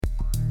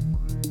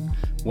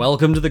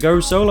Welcome to the Go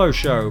Solo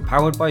Show,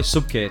 powered by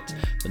Subkit,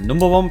 the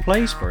number one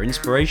place for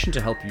inspiration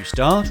to help you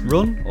start,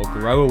 run, or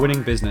grow a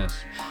winning business.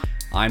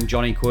 I'm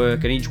Jonny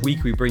Quirk, and each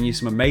week we bring you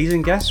some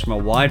amazing guests from a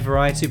wide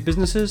variety of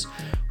businesses,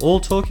 all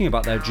talking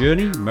about their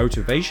journey,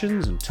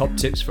 motivations, and top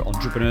tips for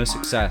entrepreneur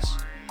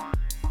success.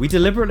 We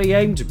deliberately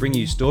aim to bring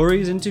you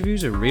stories,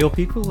 interviews of real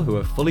people who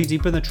are fully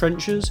deep in the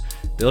trenches,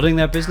 building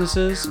their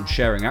businesses and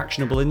sharing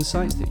actionable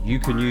insights that you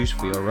can use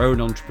for your own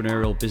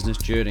entrepreneurial business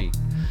journey.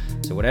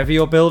 So whatever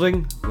you're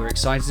building, we're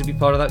excited to be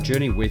part of that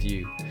journey with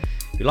you.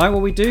 If you like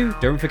what we do,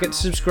 don't forget to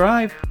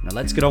subscribe. Now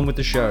let's get on with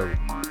the show.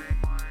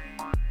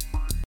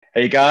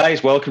 Hey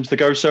guys, welcome to the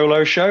Go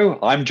Solo Show.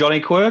 I'm Jonny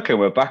Quirk, and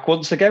we're back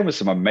once again with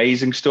some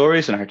amazing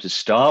stories on how to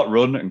start,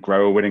 run, and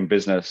grow a winning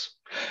business.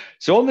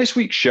 So on this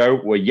week's show,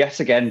 we're yet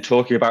again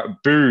talking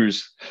about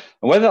booze,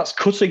 and whether that's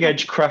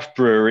cutting-edge craft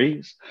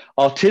breweries,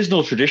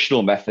 artisanal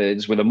traditional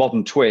methods with a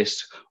modern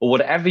twist, or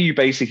whatever you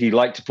basically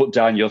like to put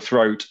down your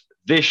throat,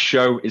 this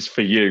show is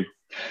for you.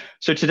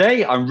 So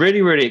today, I'm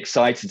really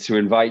excited to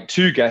invite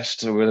two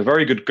guests with a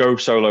very good Go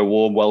Solo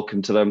warm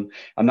welcome to them.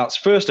 And that's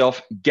first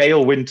off,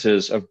 Gail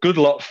Winters of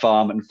GoodLot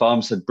Farm and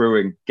Farmstead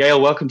Brewing.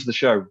 Gail, welcome to the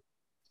show.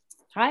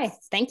 Hi,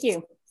 thank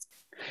you.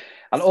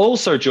 And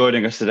also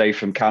joining us today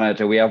from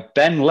Canada, we have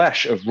Ben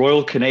Leszcz of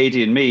Royal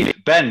Canadian Mead.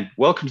 Ben,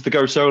 welcome to the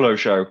Go Solo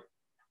Show.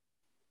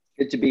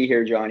 Good to be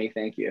here, Jonny.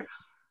 Thank you.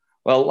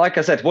 Well, like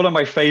I said, one of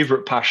my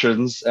favorite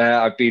passions.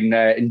 I've been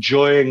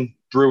enjoying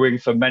brewing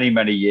for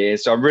many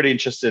years. So I'm really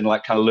interested in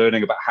kind of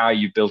learning about how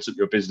you built up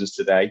your business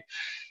today.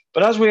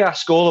 But as we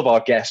ask all of our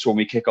guests when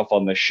we kick off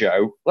on this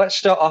show, let's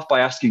start off by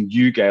asking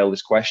you, Gail,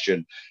 this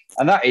question.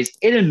 And that is,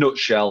 in a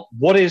nutshell,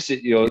 what is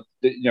it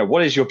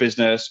what is your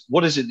business?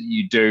 What is it that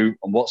you do?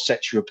 And what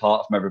sets you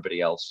apart from everybody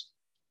else?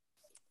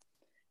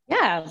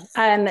 Yeah.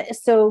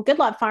 So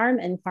GoodLot Farm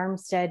and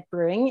Farmstead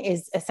Brewing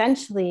is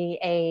essentially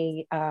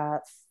a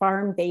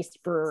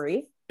farm-based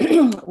brewery.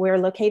 We're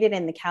located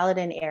in the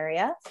Caledon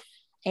area,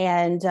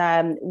 and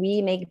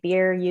we make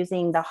beer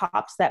using the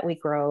hops that we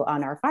grow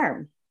on our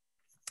farm.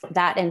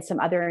 That and some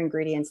other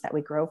ingredients that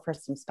we grow for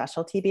some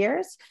specialty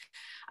beers.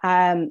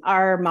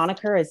 Our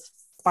moniker is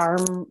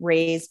farm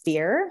raised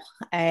beer.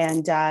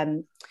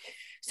 And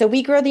so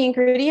we grow the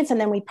ingredients and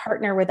then we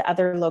partner with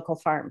other local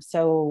farms.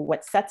 So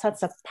what sets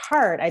us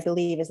apart, I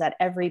believe, is that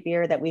every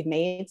beer that we've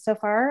made so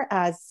far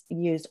has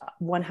used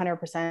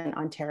 100%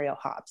 Ontario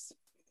hops.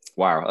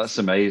 Wow, that's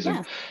amazing.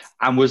 Yeah.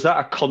 And was that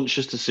a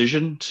conscious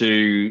decision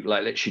to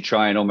literally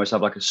try and almost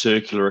have a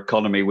circular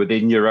economy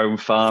within your own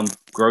farm,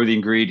 grow the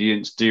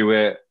ingredients, do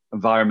it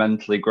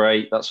environmentally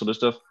great, that sort of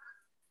stuff?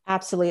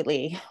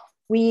 Absolutely.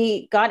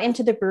 We got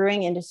into the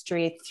brewing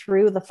industry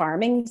through the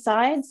farming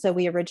side. So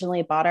we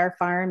originally bought our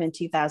farm in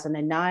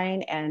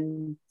 2009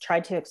 and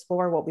tried to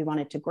explore what we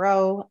wanted to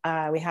grow.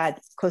 We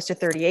had close to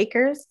 30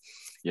 acres.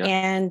 Yeah.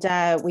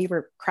 And we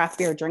were craft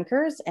beer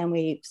drinkers, and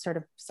we sort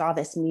of saw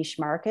this niche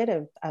market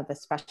of a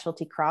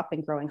specialty crop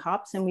and growing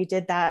hops. And we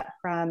did that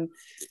from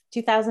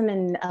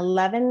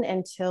 2011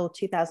 until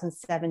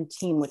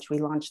 2017, which we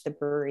launched the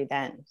brewery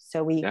then.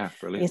 So we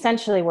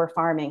essentially were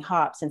farming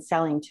hops and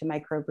selling to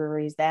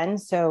microbreweries then.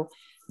 So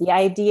the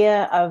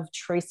idea of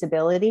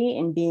traceability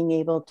and being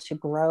able to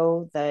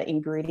grow the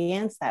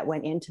ingredients that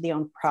went into the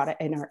own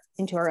product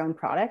into our own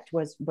product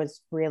was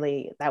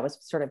really, that was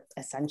sort of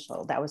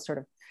essential. That was sort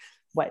of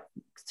what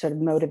sort of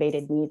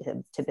motivated me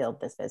to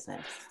build this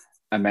business.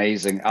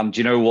 Amazing. And do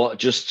you know what?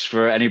 Just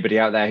for anybody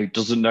out there who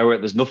doesn't know it,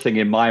 there's nothing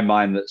in my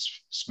mind that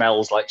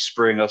smells like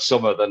spring or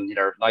summer than,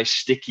 nice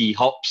sticky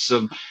hops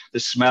and the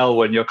smell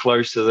when you're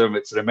close to them.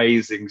 It's an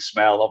amazing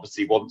smell,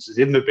 obviously, once it's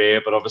in the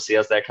beer, but obviously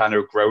as they're kind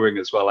of growing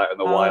as well out in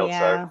the wild.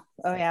 Yeah. So.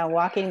 Oh, yeah.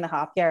 Walking the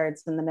hop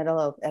yards in the middle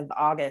of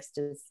August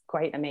is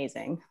quite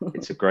amazing.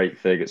 It's a great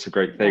thing.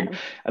 Yeah.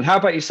 And how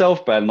about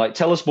yourself, Ben?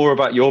 Tell us more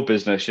about your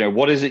business.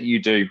 What is it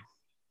you do?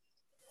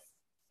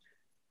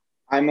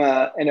 I'm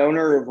an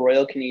owner of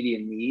Royal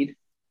Canadian Mead.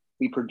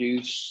 We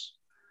produce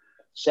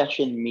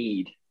session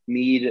mead.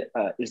 Mead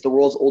is the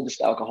world's oldest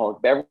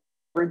alcoholic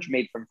beverage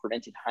made from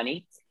fermented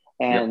honey.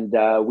 And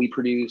we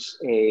produce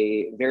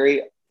a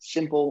very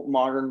simple,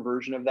 modern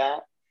version of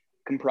that,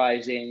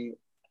 comprising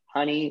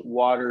honey,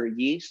 water,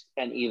 yeast,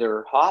 and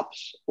either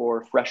hops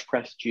or fresh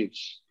pressed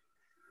juice.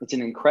 It's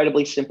an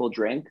incredibly simple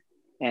drink.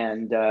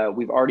 And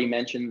we've already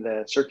mentioned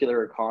the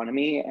circular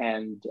economy.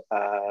 And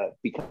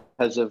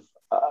because of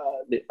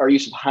our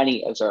use of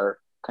honey as our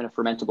kind of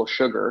fermentable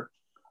sugar,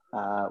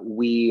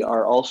 we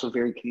are also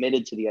very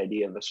committed to the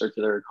idea of a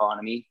circular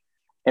economy.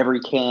 Every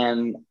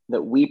can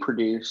that we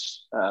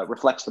produce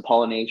reflects the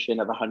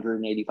pollination of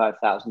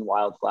 185,000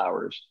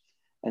 wildflowers.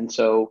 And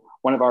so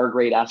one of our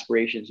great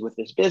aspirations with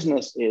this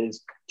business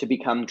is to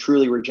become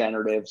truly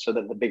regenerative so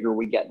that the bigger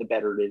we get, the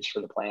better it is for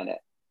the planet.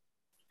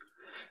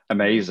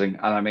 Amazing.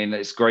 And I mean,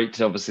 it's great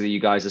to obviously that you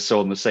guys are so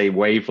on the same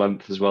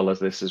wavelength as well as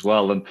this as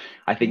well. And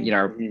I think,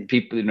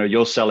 people,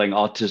 you're selling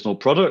artisanal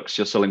products,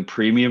 you're selling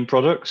premium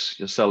products,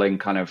 you're selling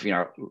kind of,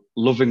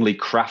 lovingly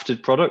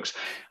crafted products.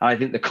 And I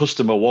think the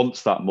customer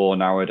wants that more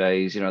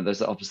nowadays.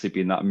 There's obviously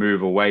been that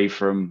move away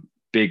from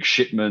big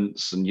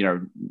shipments and,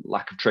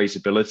 lack of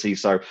traceability.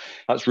 So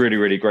that's really,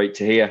 really great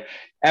to hear.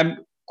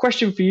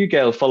 Question for you,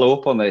 Gail, follow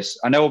up on this.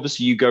 I know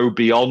obviously you go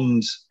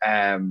beyond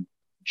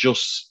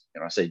just,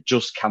 I say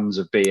just cans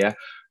of beer,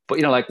 but,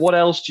 like what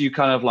else do you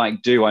kind of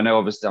like do? I know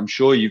obviously, I'm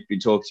sure you've been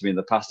talking to me in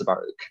the past about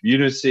the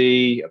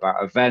community,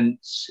 about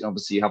events.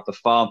 Obviously you have the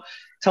farm.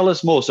 Tell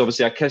us more. So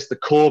obviously I guess the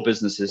core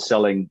business is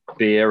selling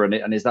beer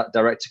and is that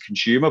direct to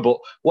consumer, but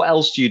what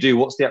else do you do?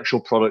 What's the actual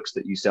products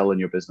that you sell in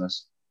your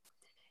business?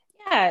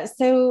 Yeah,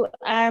 so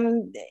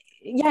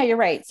yeah, you're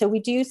right. So we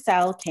do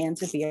sell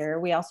cans of beer.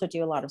 We also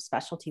do a lot of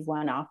specialty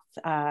one-off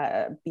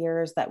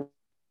beers that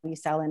we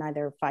sell in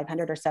either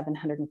 500 or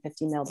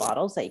 750 ml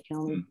bottles that you can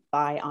only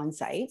buy on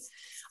site.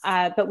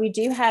 But we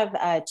do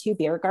have 2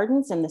 beer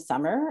gardens in the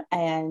summer,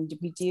 and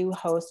we do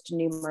host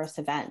numerous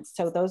events.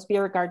 So those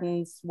beer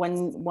gardens,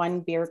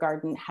 one beer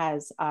garden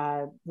has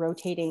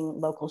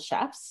rotating local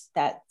chefs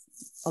that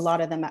a lot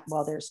of them,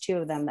 well, there's 2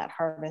 of them that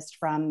harvest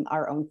from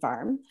our own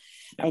farm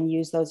and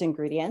use those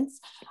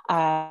ingredients.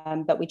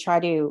 But we try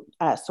to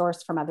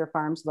source from other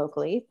farms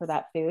locally for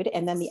that food.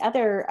 And then the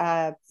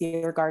other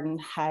beer garden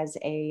has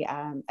a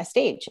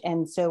stage.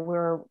 And so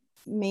we're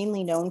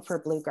mainly known for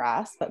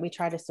bluegrass, but we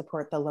try to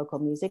support the local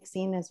music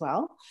scene as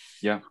well.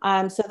 Yeah.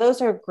 So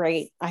those are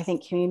great, I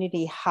think,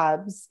 community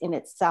hubs in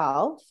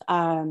itself.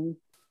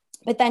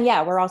 But then,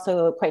 yeah, we're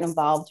also quite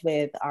involved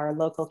with our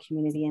local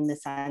community in the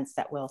sense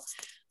that we'll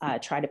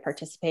try to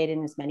participate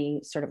in as many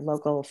sort of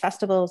local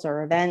festivals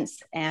or events,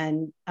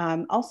 and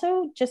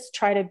also just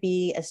try to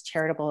be as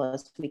charitable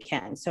as we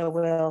can. So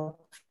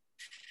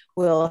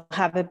we'll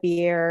have a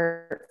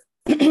beer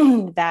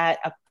that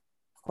a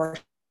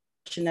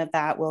portion of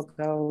that will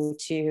go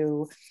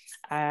to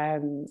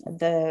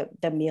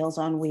the Meals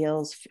on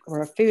Wheels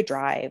or a food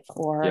drive,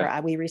 or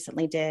we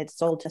recently did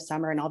Sold to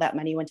Summer, and all that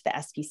money went to the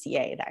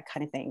SPCA, that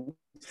kind of thing.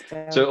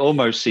 So it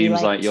almost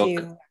seems like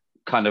you're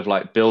kind of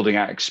like building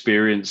out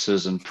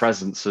experiences and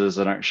presences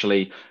and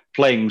actually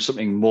playing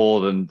something more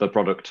than the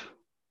product.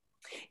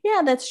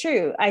 Yeah, that's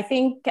true. I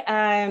think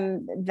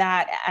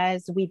that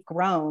as we've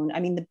grown,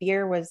 I mean, the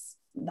beer was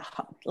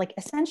like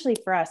essentially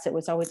for us, it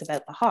was always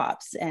about the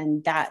hops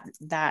and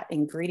that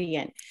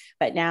ingredient,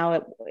 but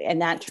now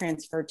and that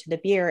transferred to the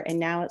beer, and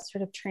now it's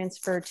sort of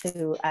transferred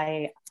to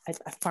a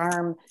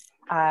farm,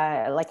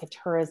 like a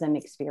tourism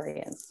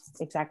experience,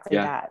 exactly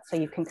that. So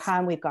you can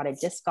come, we've got a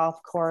disc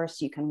golf course,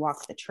 you can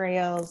walk the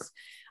trails.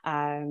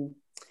 So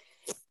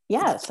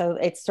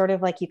it's sort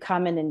of like you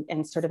come in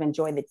and sort of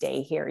enjoy the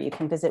day here. You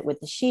can visit with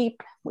the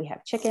sheep. We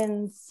have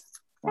chickens.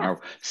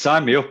 Wow.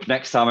 Sign me up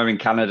next time I'm in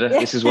Canada.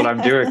 This is what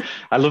I'm doing.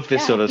 I love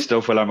this sort of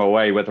stuff when I'm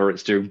away, whether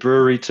it's doing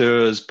brewery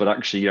tours, but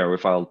actually,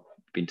 if I've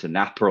been to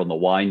Napa on the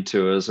wine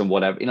tours and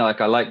whatever,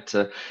 like I like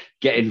to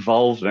get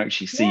involved and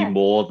actually see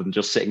more than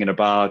just sitting in a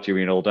bar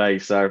during all day.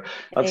 So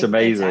that's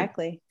amazing.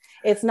 Exactly.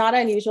 It's not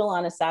unusual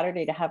on a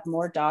Saturday to have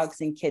more dogs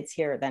and kids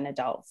here than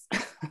adults.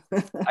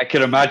 I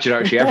can imagine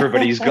actually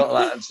everybody's got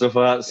that and stuff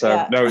like that.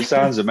 So no, it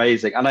sounds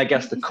amazing. And I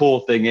guess the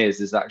core thing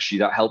is actually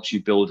that helps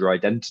you build your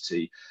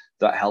identity.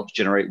 That helps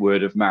generate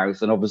word of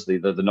mouth, and obviously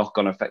the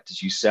knock-on effect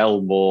is you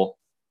sell more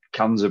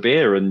cans of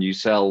beer and you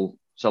sell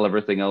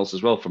everything else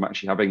as well from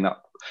actually having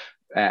that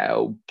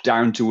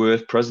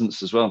down-to-earth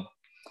presence as well.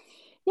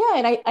 Yeah,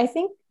 and I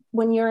think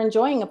when you're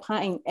enjoying a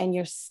pint and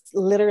you're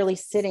literally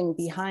sitting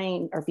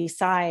behind or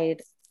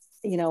beside,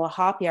 a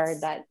hop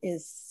yard that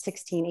is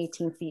 16,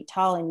 18 feet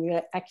tall,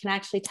 and I can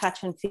actually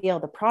touch and feel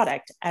the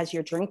product as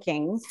you're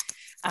drinking.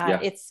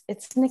 It's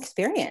an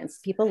experience.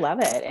 People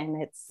love it,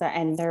 and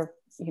and they're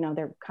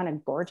kind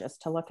of gorgeous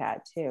to look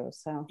at too.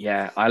 So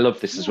yeah, I love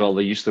this as well.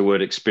 They use the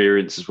word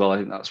experience as well. I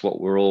think that's what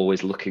we're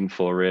always looking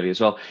for really as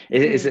well.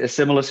 Is it a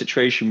similar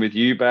situation with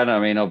you, Ben? I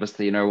mean,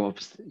 obviously,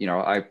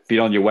 I've been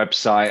on your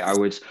website. I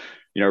would,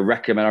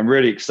 recommend. I'm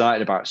really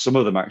excited about some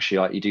of them actually.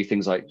 Like you do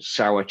things like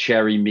sour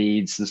cherry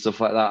meads and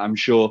stuff like that, I'm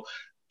sure.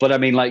 But I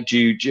mean, like,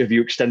 have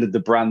you extended the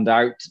brand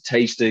out to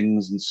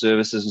tastings and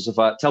services and stuff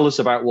like that? Tell us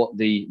about what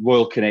the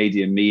Royal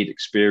Canadian Mead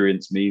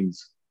experience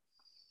means.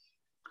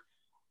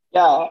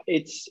 Yeah,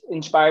 it's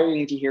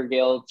inspiring to hear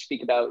Gail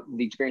speak about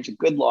the experience of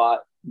GoodLot.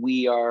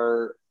 We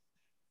are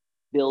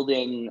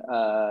building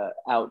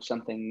out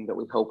something that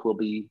we hope will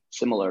be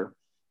similar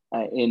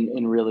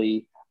in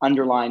really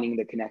underlining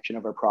the connection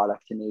of our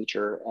product to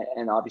nature.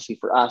 And obviously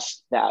for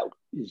us, that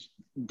is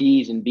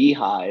bees and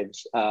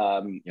beehives,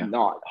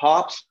 not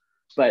hops,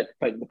 but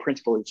the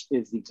principle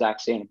is the exact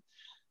same.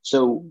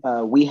 So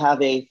we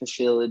have a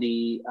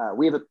facility,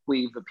 we have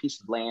a piece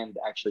of land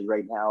actually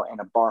right now and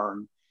a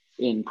barn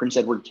in Prince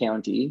Edward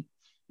County,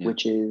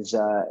 which is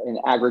an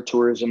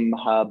agritourism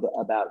hub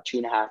about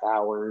 2.5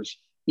 hours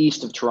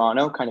east of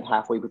Toronto, kind of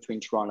halfway between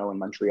Toronto and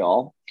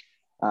Montreal,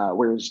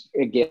 whereas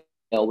Gail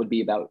would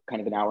be about kind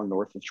of an hour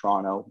north of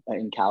Toronto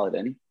in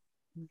Caledon,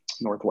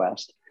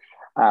 northwest.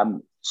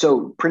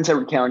 So Prince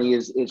Edward County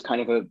is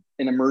kind of an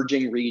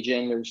emerging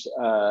region. There's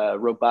a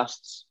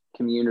robust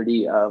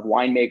community of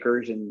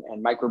winemakers and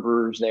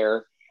microbrewers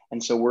there.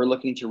 And so we're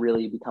looking to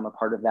really become a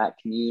part of that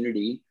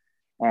community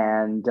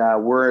And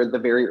we're at the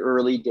very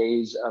early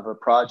days of a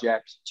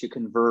project to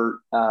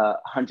convert a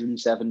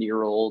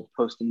 170-year-old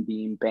post and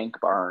beam bank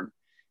barn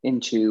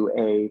into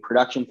a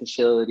production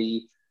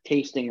facility,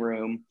 tasting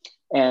room,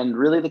 and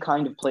really the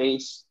kind of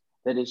place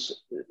that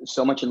is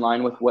so much in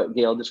line with what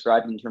Gail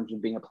described in terms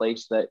of being a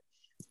place that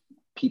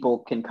people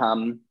can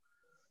come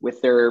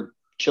with their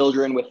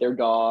children, with their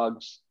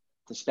dogs,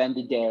 to spend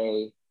a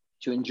day,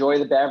 to enjoy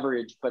the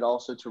beverage, but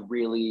also to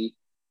really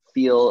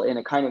feel in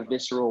a kind of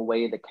visceral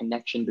way the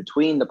connection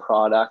between the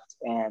product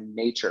and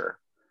nature.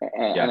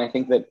 And I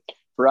think that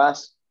for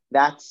us,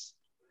 that's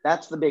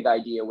the big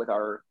idea with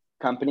our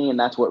company. And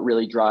that's what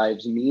really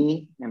drives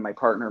me and my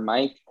partner,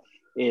 Mike,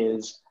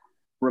 is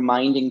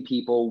reminding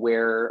people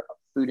where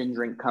food and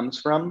drink comes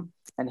from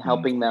and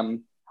helping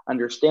them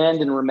understand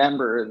and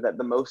remember that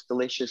the most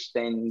delicious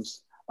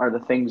things are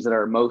the things that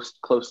are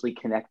most closely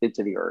connected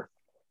to the earth.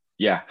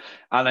 Yeah.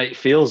 And it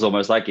feels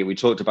almost like it. We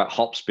talked about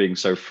hops being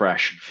so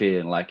fresh,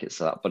 feeling like it's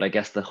that, but I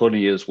guess the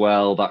honey as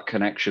well, that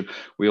connection.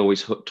 We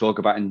always talk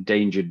about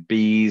endangered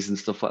bees and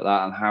stuff like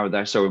that and how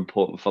they're so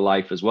important for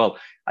life as well.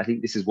 I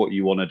think this is what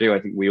you want to do.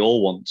 I think we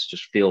all want to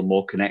just feel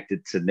more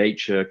connected to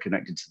nature,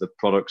 connected to the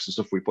products and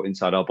stuff we put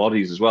inside our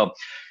bodies as well.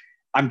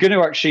 I'm going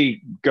to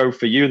actually go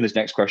for you in this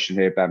next question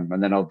here, Ben,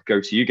 and then I'll go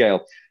to you,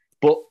 Gail.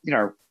 But,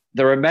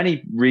 there are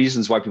many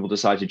reasons why people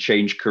decide to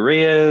change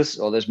careers,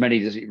 or there's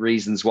many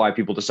reasons why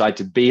people decide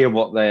to be in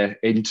what they're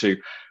into.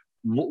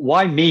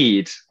 Why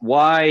mead?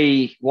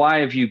 Why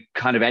have you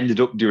kind of ended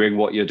up doing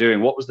what you're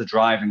doing? What was the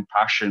driving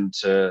passion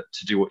to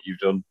do what you've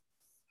done?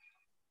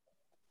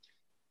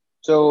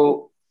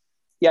 So,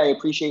 I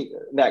appreciate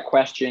that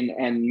question.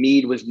 And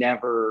mead was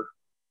never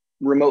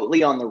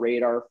remotely on the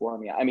radar for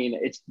me. I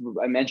mean,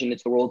 I mentioned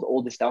it's the world's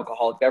oldest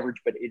alcoholic beverage,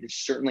 but it is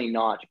certainly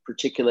not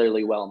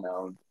particularly well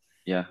known.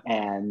 Yeah.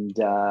 And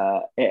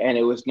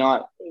it was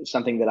not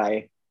something that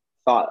I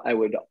thought I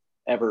would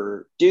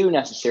ever do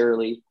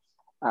necessarily.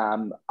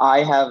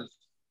 I have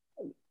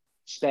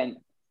spent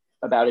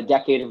about a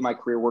decade of my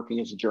career working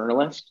as a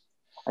journalist.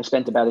 I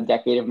spent about a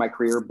decade of my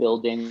career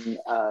building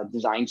a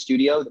design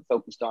studio that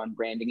focused on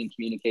branding and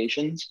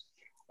communications.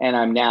 And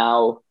I'm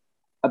now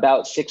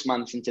about 6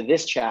 months into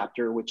this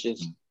chapter, which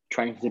is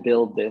trying to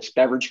build this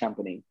beverage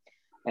company.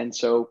 And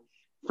so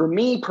for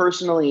me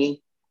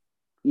personally,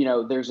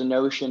 there's a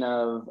notion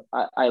of,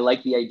 I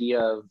like the idea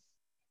of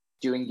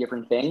doing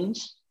different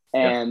things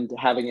and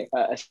having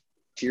a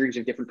series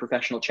of different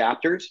professional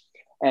chapters.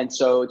 And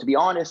so, to be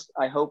honest,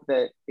 I hope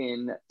that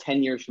in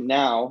 10 years from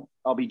now,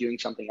 I'll be doing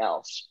something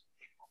else.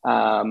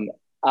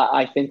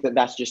 I think that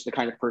that's just the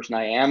kind of person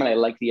I am. And I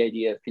like the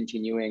idea of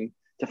continuing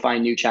to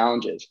find new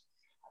challenges.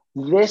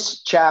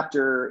 This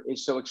chapter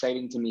is so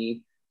exciting to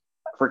me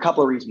for a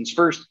couple of reasons.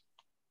 First,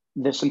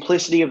 the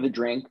simplicity of the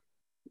drink.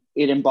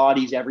 It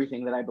embodies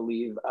everything that I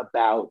believe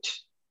about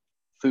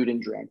food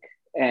and drink.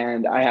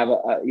 And I have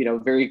a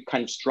very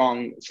kind of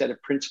strong set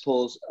of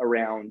principles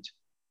around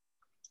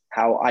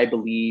how I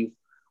believe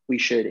we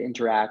should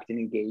interact and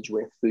engage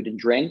with food and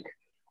drink.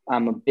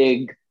 I'm a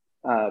big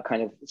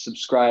kind of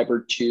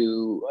subscriber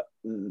to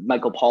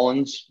Michael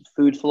Pollan's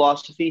food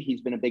philosophy. He's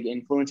been a big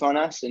influence on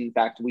us. In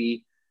fact,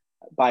 we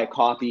buy a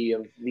copy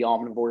of The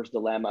Omnivore's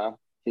Dilemma,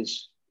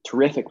 his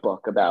terrific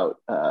book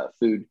about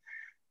food,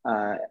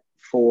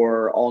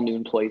 for all new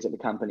employees at the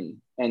company.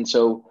 And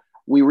so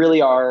we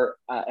really are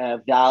a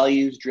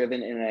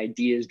values-driven and an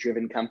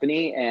ideas-driven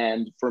company.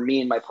 And for me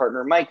and my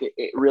partner, Mike,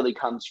 it really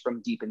comes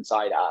from deep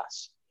inside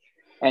us.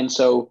 And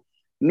so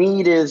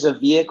mead is a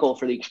vehicle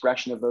for the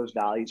expression of those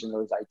values and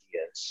those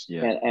ideas.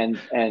 Yeah.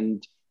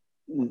 And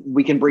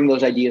we can bring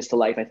those ideas to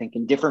life, I think,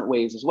 in different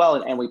ways as well.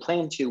 And we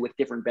plan to with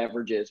different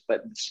beverages,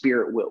 but the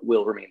spirit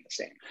will remain the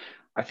same.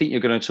 I think you're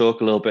going to talk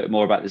a little bit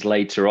more about this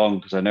later on,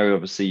 because I know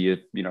obviously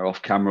you're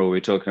off camera, we're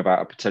talking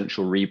about a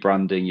potential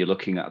rebranding you're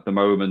looking at the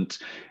moment.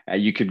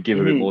 You could give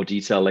a bit more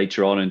detail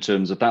later on in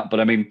terms of that. But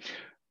I mean,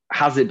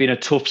 has it been a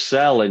tough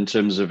sell in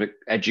terms of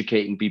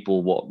educating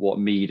people what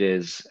mead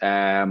is?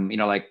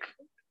 Like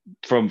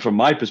from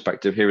my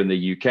perspective here in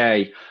the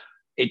UK,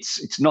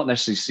 it's not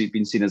necessarily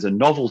been seen as a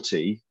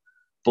novelty.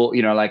 But,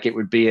 like it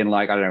would be in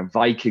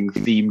Viking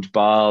themed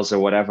bars or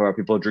whatever, where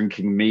people are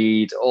drinking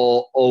mead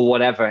or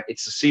whatever.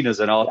 It's seen as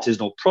an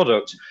artisanal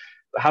product.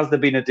 But has there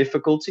been a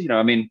difficulty?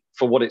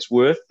 For what it's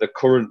worth, the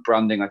current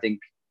branding, I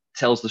think,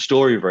 tells the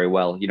story very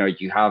well.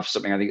 You have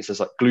something, I think it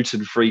says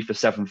gluten-free for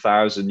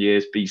 7,000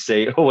 years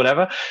BC or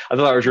whatever. I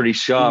thought that was really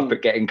sharp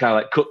at getting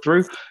kind of cut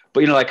through.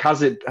 But,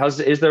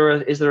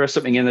 is there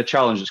something in the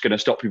challenge that's going to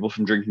stop people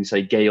from drinking,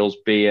 say, Gail's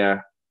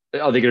beer?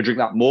 Are they going to drink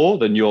that more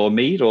than your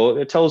mead?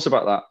 Or tell us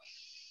about that.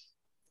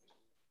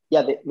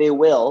 Yeah, they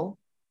will,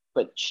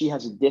 but she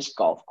has a disc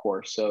golf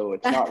course, so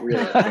it's not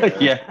really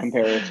a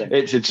comparison.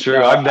 It's true.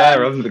 I'm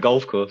there on the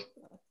golf course.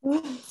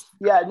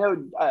 Yeah,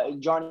 no,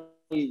 Jonny,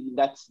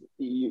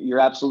 you're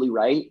absolutely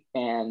right.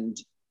 And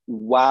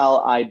while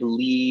I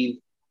believe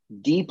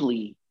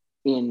deeply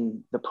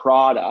in the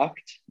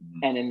product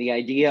and in the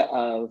idea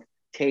of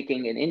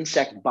taking an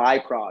insect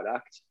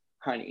byproduct,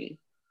 honey,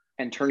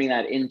 and turning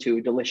that into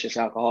a delicious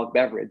alcoholic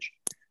beverage,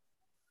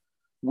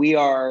 we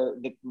are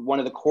one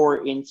of the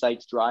core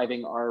insights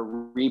driving our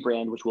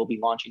rebrand, which we'll be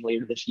launching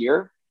later this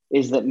year,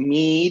 is that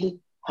mead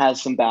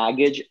has some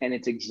baggage, and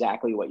it's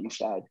exactly what you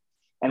said.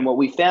 And what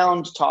we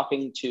found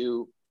talking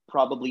to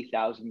probably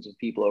thousands of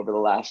people over the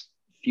last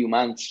few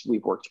months,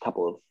 we've worked a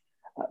couple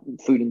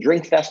of food and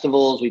drink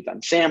festivals, we've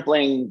done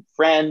sampling,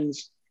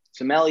 friends,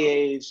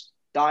 sommeliers,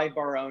 dive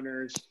bar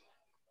owners.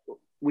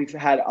 We've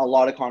had a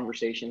lot of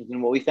conversations.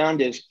 And what we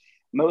found is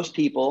most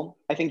people,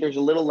 I think there's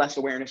a little less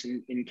awareness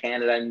in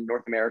Canada and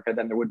North America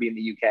than there would be in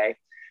the UK.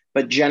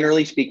 But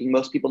generally speaking,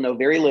 most people know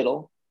very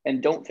little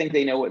and don't think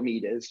they know what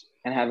mead is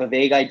and have a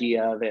vague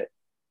idea of it.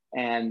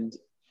 And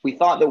we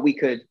thought that we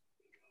could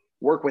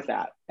work with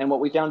that. And what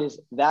we found is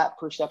that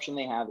perception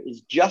they have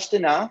is just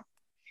enough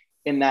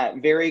in that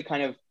very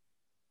kind of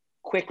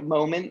quick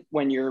moment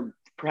when you're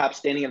perhaps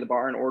standing at the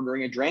bar and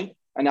ordering a drink,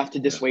 enough to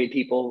dissuade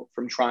people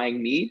from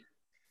trying mead.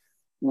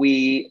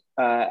 We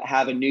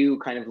have a new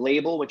kind of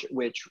label,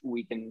 which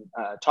we can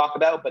talk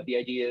about, but the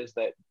idea is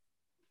that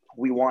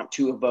we want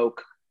to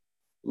evoke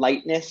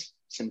lightness,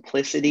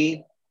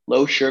 simplicity,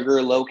 low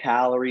sugar, low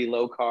calorie,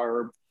 low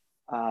carb,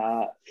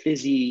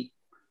 fizzy,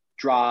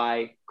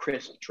 dry,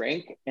 crisp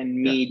drink, and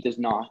mead does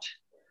not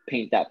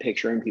paint that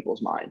picture in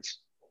people's minds.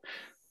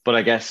 But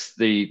I guess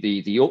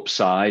the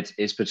upside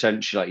is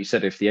potentially, like you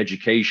said, if the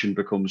education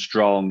becomes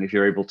strong, if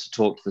you're able to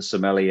talk to the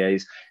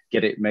sommeliers,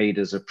 get it made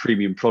as a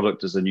premium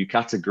product, as a new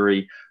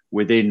category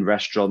within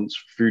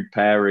restaurants, food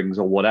pairings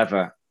or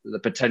whatever, the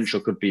potential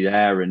could be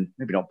there. And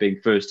maybe not being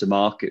first to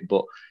market,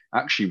 but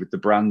actually with the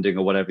branding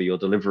or whatever you're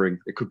delivering,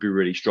 it could be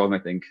really strong, I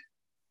think.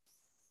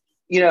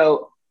 You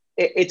know,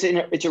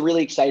 it's a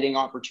really exciting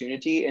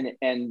opportunity,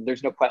 and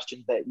there's no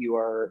question that you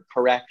are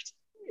correct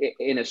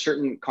in a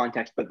certain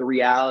context, but the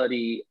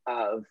reality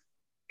of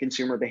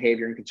consumer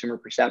behavior and consumer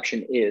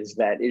perception is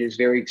that it is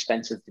very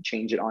expensive to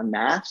change it en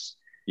masse.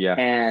 Yeah.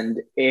 And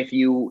if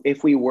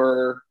we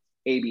were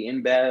AB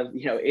InBev,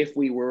 if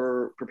we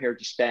were prepared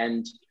to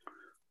spend,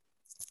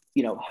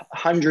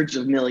 hundreds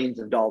of millions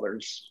of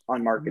dollars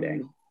on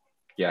marketing,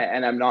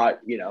 and I'm not,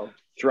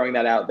 throwing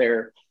that out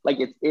there, like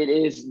it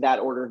is that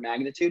order of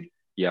magnitude,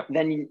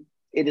 then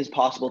it is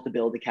possible to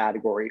build a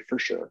category for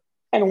sure.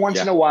 And once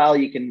in a while,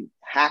 you can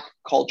hack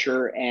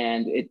culture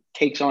and it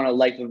takes on a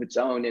life of its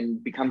own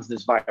and becomes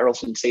this viral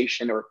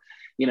sensation, or,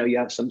 you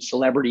have some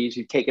celebrities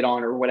who take it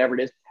on or whatever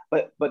it is.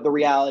 But the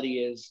reality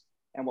is,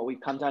 and what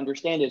we've come to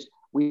understand is,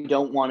 we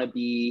don't want to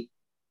be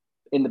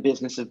in the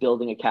business of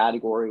building a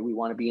category. We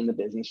want to be in the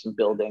business of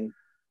building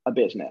a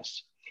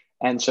business.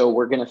 And so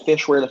we're going to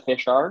fish where the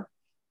fish are.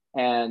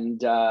 And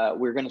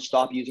we're going to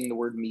stop using the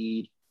word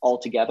mead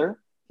altogether.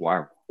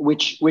 Wow.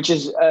 Which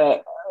is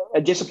a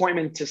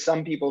disappointment to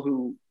some people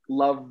who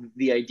love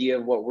the idea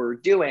of what we're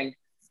doing.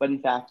 But in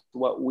fact,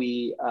 what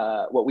we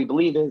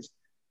believe is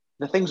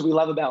the things we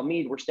love about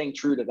mead, we're staying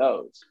true to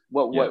those.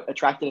 What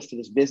attracted us to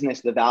this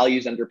business, the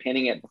values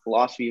underpinning it, the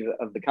philosophy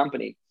of the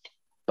company.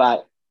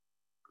 But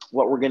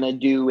what we're going to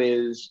do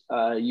is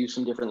use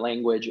some different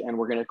language, and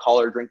we're going to call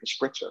our drink a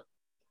spritzer.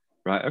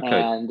 Right.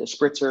 Okay. And a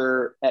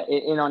spritzer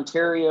in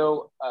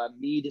Ontario,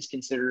 mead is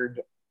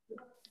considered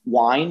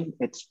wine.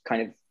 It's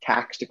kind of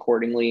taxed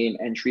accordingly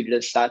and treated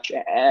as such.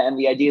 And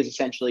the idea is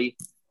essentially,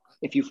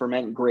 if you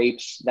ferment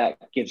grapes, that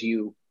gives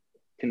you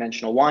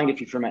conventional wine.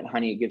 If you ferment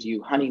honey, it gives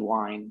you honey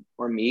wine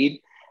or mead.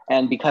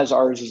 And because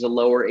ours is a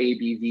lower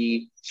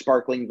ABV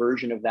sparkling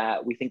version of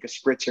that, we think a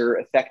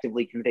spritzer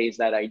effectively conveys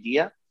that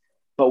idea.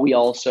 But we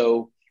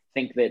also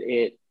think that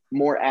it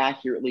more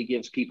accurately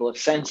gives people a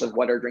sense of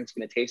what our drink's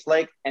going to taste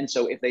like. And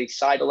so if they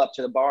sidle up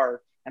to the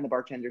bar and the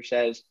bartender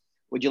says,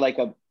 would you like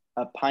a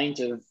pint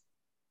of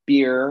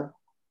beer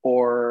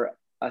or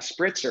a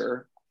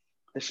spritzer,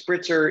 the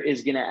spritzer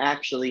is going to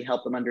actually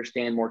help them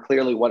understand more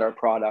clearly what our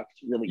product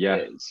really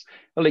is.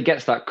 Well, it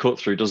gets that cut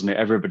through, doesn't it?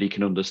 Everybody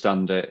can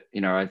understand it.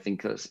 I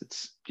think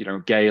it's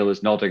Gail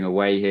is nodding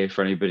away here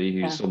for anybody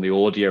who's on the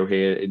audio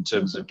here in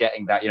terms of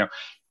getting that,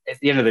 at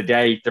the end of the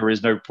day, there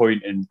is no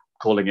point in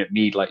calling it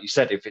mead, like you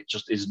said, if it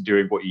just isn't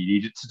doing what you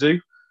need it to do.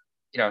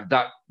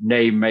 That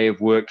name may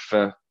have worked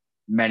for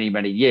many,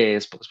 many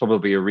years, but there's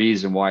probably a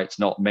reason why it's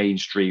not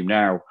mainstream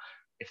now.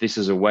 If this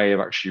is a way of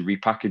actually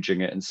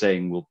repackaging it and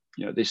saying, well,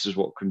 this is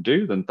what can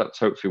do, then that's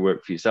hopefully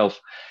work for yourself.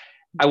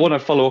 I want to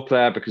follow up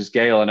there because,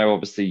 Gail, I know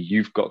obviously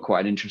you've got quite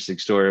an interesting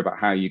story about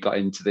how you got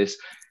into this.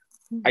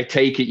 I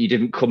take it you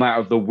didn't come out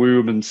of the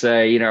womb and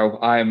say,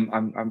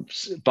 I'm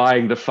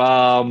buying the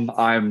farm.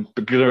 I'm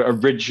going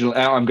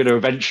to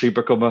eventually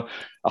become a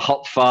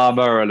hop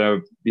farmer and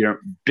a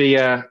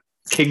beer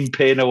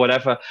kingpin or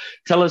whatever.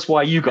 Tell us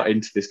why you got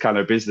into this kind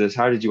of business.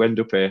 How did you end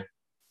up here?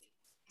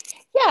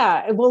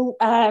 Yeah, well,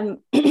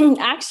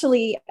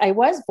 actually, I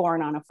was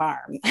born on a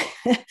farm.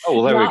 Oh,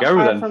 well, there we go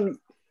then.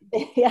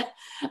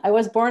 I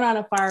was born on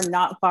a farm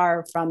not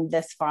far from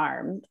this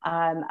farm.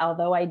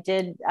 Although I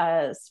did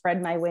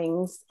spread my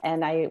wings,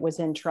 and I was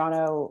in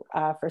Toronto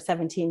for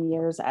 17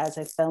 years as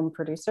a film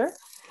producer.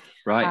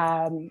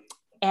 Right.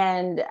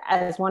 And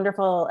as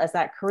wonderful as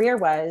that career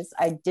was,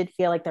 I did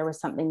feel like there was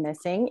something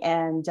missing.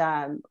 And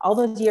all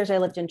those years I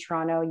lived in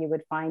Toronto, you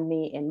would find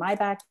me in my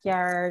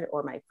backyard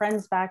or my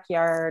friend's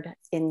backyard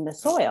in the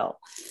soil.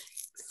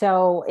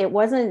 So it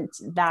wasn't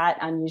that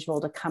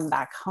unusual to come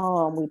back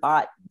home. We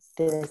bought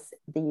these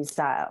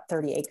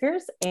 30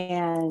 acres,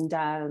 and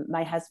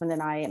my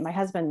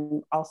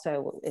husband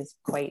also is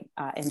quite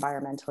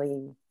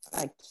environmentally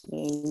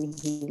keen.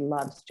 He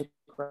loves to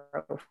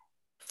grow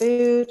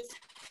food.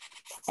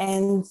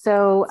 And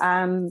so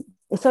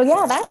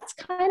yeah, that's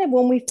kind of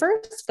when we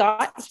first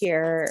got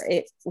here.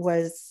 It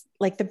was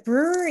like the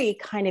brewery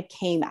kind of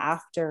came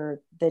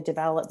after the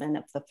development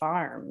of the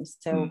farm.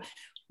 So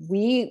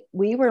we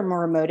were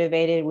more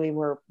motivated. We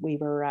were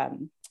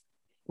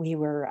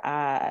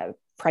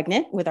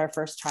pregnant with our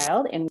first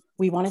child, and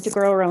we wanted to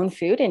grow our own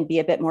food and be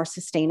a bit more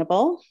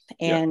sustainable.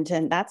 And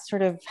that's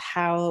sort of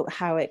how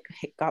it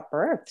got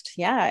birthed.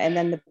 Yeah. And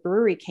then the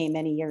brewery came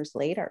many years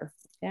later.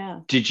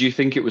 Yeah. Did you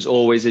think it was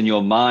always in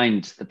your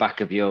mind, the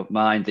back of your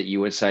mind, that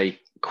you would say,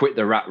 quit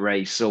the rat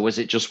race? Or was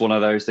it just one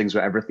of those things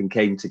where everything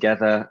came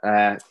together?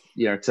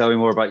 Tell me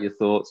more about your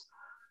thoughts.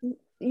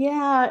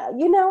 Yeah.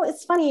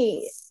 It's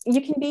funny.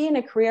 You can be in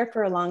a career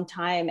for a long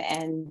time,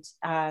 and,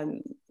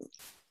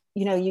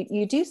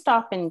 you do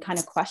stop and kind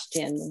of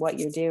question what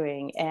you're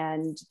doing.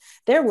 And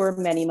there were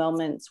many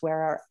moments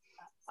where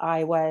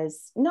I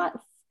was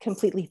not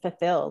completely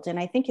fulfilled. And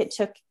I think it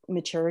took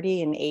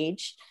maturity and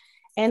age.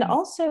 And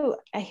also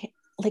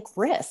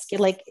risk,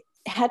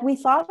 had we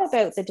thought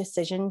about the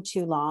decision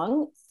too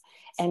long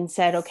and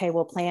said, okay,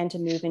 we'll plan to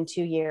move in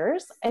 2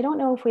 years, I don't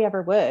know if we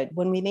ever would.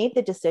 When we made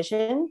the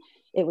decision,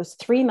 it was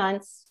 3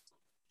 months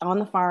on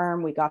the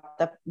farm. We got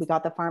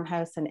the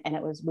farmhouse, and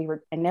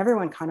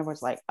everyone kind of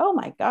was like, oh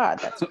my God,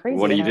 that's crazy.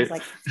 What do you do? I was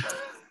like,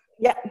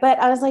 yeah, but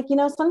I was like,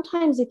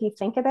 sometimes if you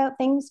think about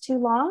things too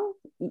long,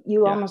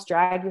 you almost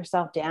drag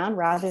yourself down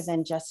rather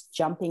than just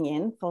jumping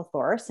in full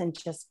force and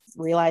just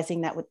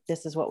realizing that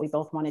this is what we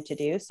both wanted to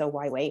do. So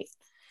why wait?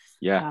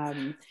 Yeah.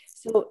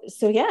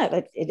 So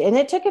yeah, and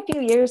it took a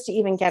few years to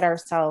even get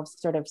ourselves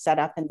sort of set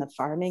up in the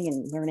farming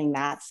and learning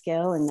that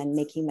skill, and then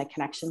making the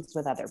connections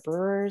with other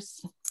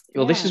brewers.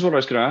 Well, this is what I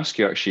was going to ask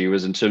you, actually,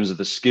 was in terms of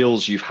the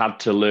skills you've had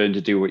to learn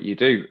to do what you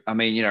do. I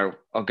mean,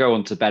 I'll go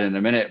on to Ben in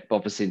a minute,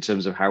 obviously, in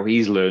terms of how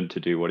he's learned to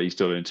do what he's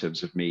done in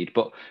terms of mead.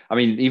 But I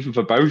mean, even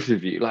for both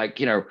of you,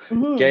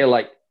 Gail,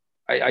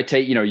 I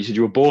take, you said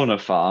you were born on a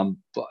farm,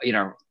 but,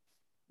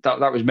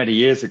 that was many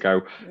years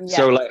ago. Yeah.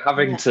 So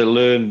having to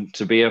learn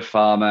to be a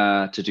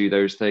farmer, to do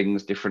those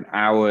things, different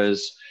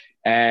hours,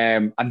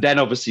 and then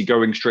obviously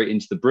going straight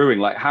into the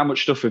brewing, how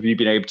much stuff have you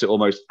been able to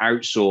almost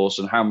outsource,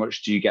 and how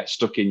much do you get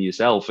stuck in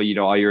yourself? Are you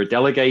a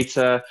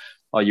delegator?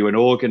 Are you an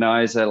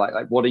organizer?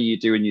 What are you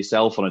doing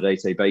yourself on a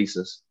day-to-day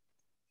basis?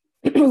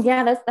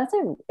 Yeah,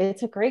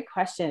 it's a great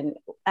question.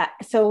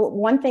 So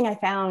one thing I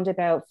found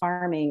about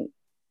farming,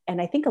 and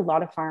I think a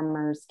lot of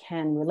farmers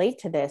can relate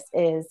to this,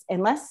 is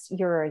unless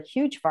you're a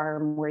huge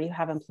farm where you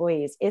have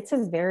employees, it's a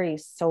very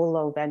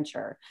solo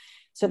venture.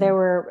 So there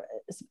were,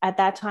 at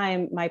that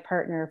time, my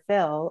partner,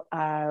 Phil,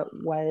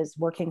 was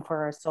working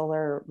for a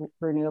solar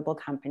renewable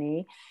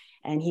company,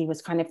 and he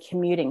was kind of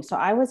commuting. So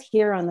I was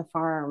here on the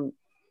farm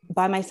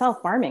by myself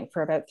farming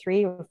for about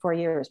 3 or 4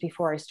 years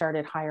before I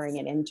started hiring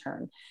an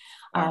intern.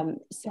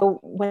 So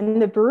when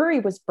the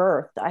brewery was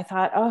birthed, I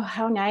thought, oh,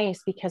 how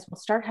nice, because we'll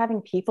start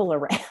having people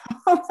around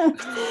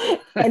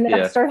and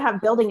then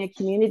start building a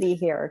community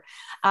here.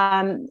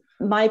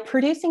 My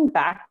producing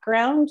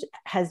background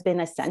has been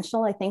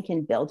essential, I think,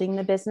 in building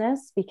the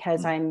business,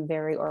 because I'm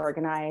very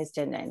organized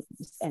and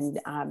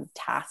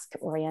task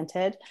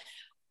oriented.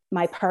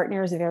 My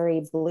partner is a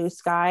very blue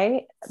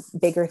sky,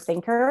 bigger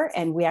thinker,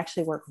 and we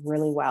actually work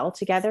really well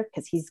together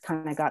because he's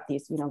kind of got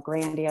these,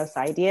 grandiose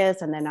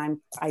ideas, and then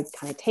I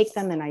kind of take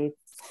them and I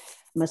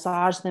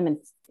massage them and,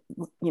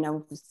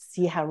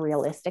 see how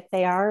realistic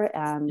they are.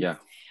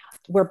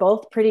 We're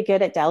both pretty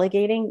good at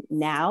delegating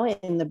now.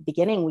 In the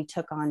beginning, we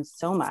took on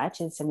so much,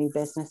 and some new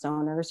business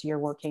owners, you're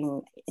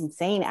working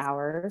insane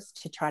hours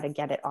to try to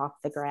get it off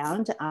the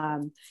ground.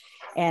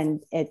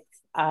 And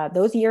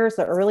those years,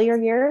 the earlier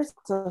years,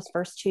 those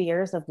first 2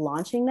 years of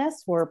launching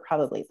this were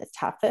probably the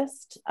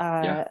toughest.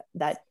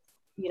 That,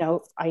 you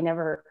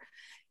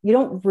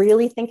don't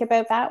really think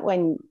about that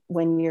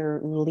when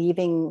you're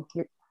leaving.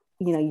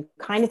 You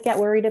kind of get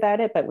worried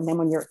about it, but then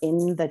when you're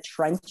in the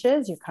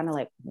trenches, you're kind of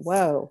like,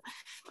 whoa.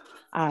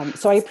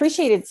 So I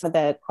appreciated some of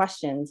the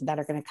questions that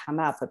are going to come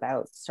up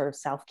about sort of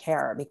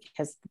self-care,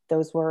 because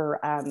those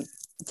were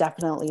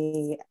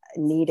definitely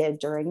needed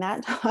during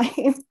that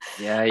time.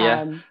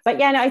 But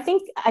yeah, no, I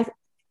think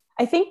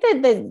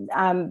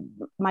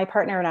that my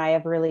partner and I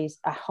have really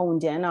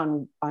honed in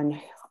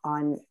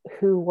on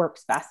who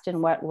works best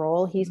in what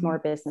role. He's more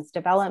business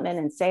development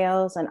and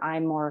sales, and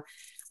I'm more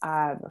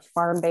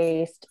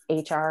farm-based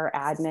HR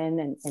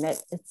admin, and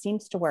it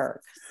seems to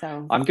work.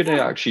 So I'm going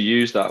to actually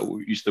use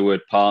the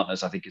word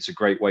partners. I think it's a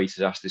great way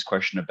to ask this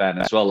question of Ben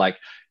as well.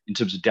 In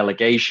terms of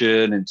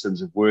delegation, in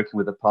terms of working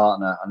with a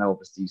partner. I know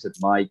obviously you said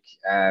Mike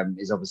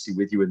is obviously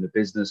with you in the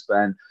business,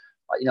 Ben.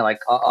 like,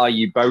 are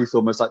you both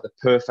almost like the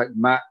perfect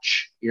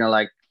match?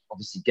 Like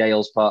obviously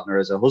Gail's partner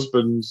as a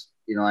husband,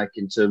 like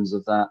in terms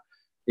of that,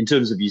 in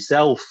terms of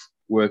yourself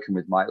working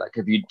with Mike, like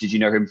did you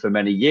know him for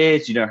many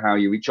years? Do you know how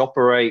you each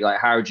operate? Like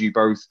how do you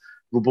both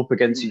rub up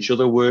against each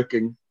other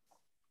working?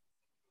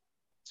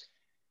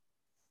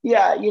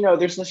 Yeah,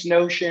 there's this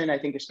notion, I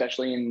think,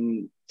 especially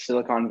in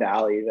Silicon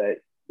Valley,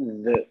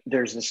 that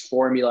there's this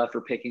formula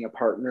for picking a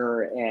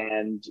partner,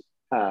 and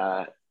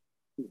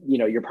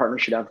your partner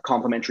should have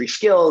complementary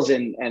skills,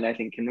 and I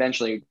think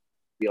conventionally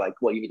be like,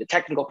 well, you need a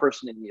technical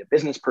person and you need a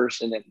business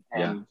person,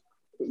 and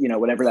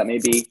whatever that may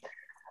be.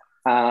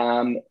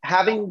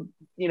 Having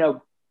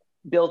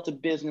built a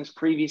business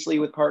previously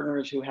with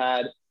partners who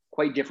had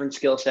quite different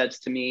skill sets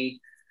to me,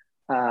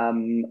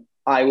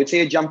 I would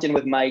say I jumped in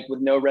with Mike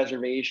with no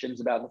reservations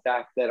about the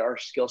fact that our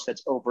skill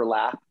sets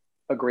overlap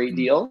a great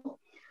deal,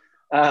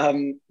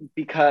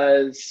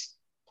 because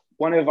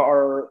one of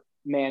our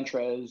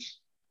mantras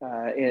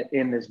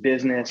in this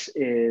business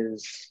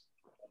is,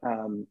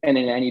 and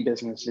in any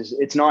business, is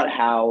it's not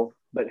how,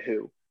 but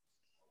who.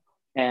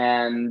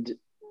 And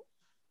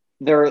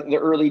there are the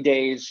early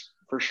days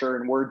for sure,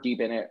 and we're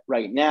deep in it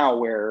right now,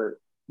 where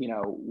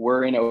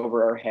we're in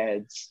over our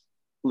heads,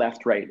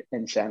 left, right,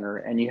 and center,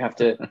 and you have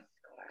to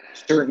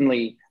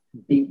certainly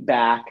beat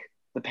back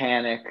the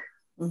panic,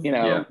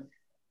 Yeah.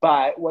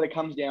 But what it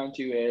comes down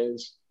to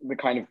is the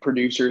kind of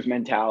producer's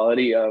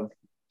mentality of,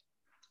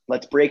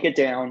 let's break it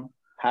down.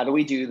 How do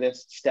we do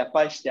this step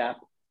by step?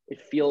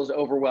 It feels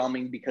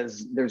overwhelming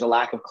because there's a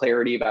lack of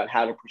clarity about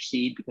how to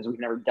proceed, because we've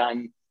never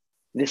done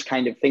this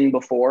kind of thing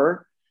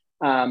before.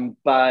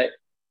 But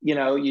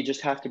you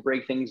just have to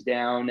break things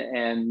down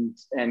and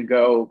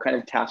go kind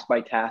of task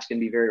by task and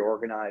be very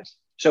organized.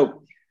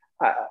 So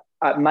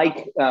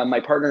Mike, my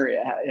partner,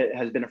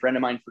 has been a friend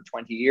of mine for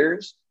 20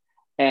 years,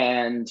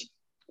 and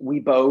we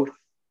both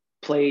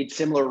played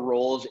similar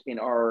roles in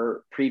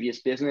our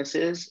previous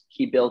businesses.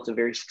 He built a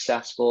very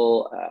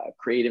successful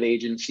creative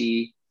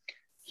agency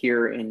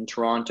here in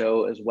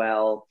Toronto as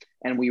well.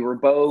 And we were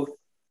both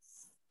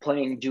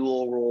playing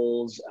dual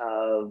roles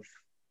of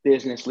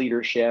business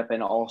leadership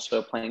and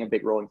also playing a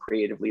big role in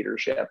creative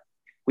leadership.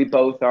 We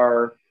both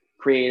are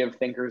creative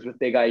thinkers with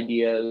big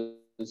ideas,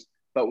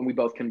 but we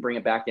both can bring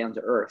it back down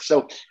to earth.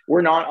 So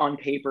we're not on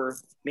paper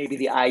maybe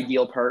the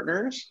ideal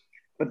partners,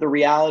 but the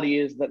reality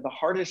is that the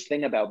hardest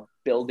thing about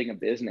building a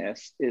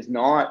business is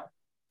not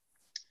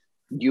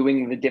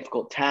doing the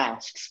difficult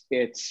tasks.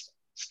 It's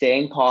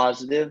staying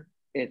positive,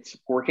 it's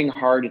working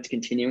hard, it's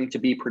continuing to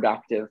be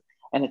productive,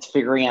 and it's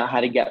figuring out how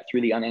to get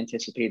through the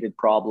unanticipated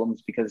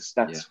problems, because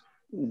that's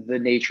the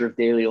nature of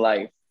daily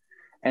life.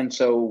 And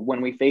so when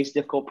we face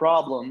difficult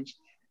problems,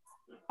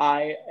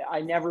 I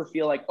never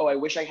feel like, oh, I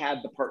wish I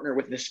had the partner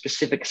with this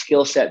specific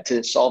skill set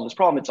to solve this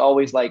problem. It's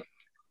always like,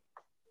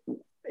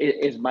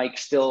 is Mike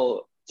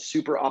still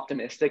super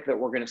optimistic that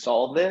we're going to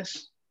solve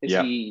this? Is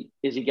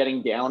he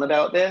getting down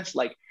about this?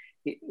 Like,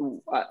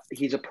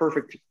 he's a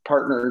perfect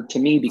partner to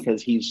me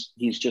because he's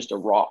just a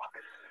rock,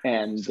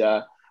 and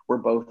we're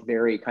both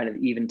very kind of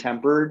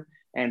even-tempered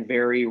and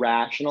very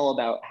rational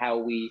about how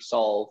we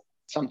solve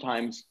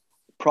sometimes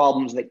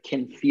problems that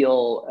can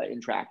feel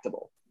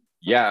intractable.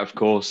 Yeah, of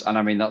course. And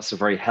I mean, that's a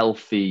very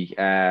healthy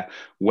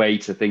way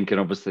to think. And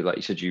obviously, like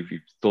you said, you've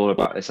thought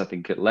about this, I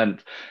think, at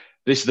length.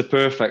 This is the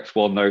perfect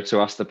one, though,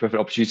 to ask the perfect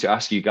opportunity to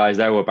ask you guys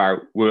now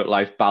about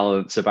work-life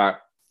balance, about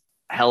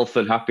health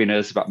and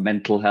happiness, about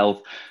mental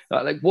health.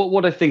 Like,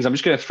 what are things? I'm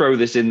just going to throw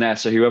this in there,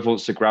 so whoever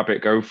wants to grab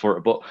it, go for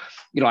it. But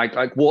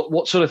like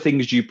what sort of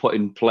things do you put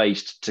in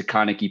place to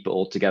kind of keep it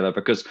all together?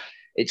 Because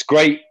it's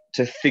great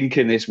to think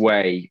in this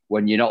way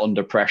when you're not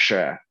under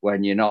pressure,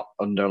 when you're not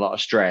under a lot of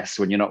stress,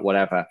 when you're not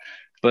whatever.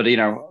 But,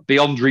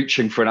 beyond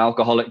reaching for an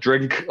alcoholic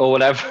drink or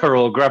whatever,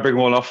 or grabbing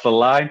one off the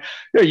line,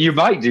 you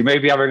might do.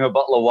 Maybe having a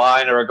bottle of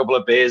wine or a couple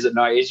of beers at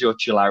night is your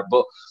chill out.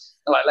 But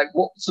like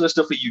what sort of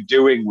stuff are you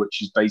doing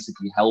which is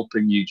basically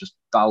helping you just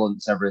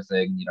balance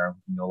everything,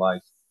 in your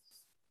life?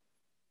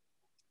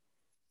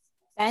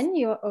 Ben,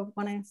 you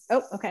want to?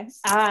 Oh, okay.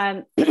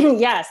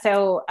 Yeah.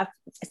 So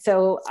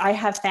I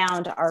have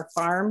found our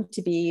farm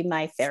to be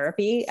my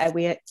therapy. I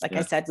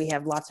said, we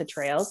have lots of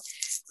trails.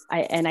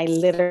 I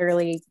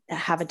literally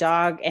have a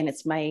dog, and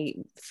it's my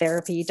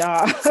therapy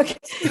dog,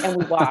 and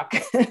we walk.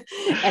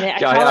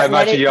 And I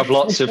imagine you have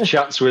lots of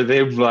chats with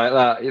him like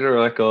that,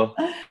 like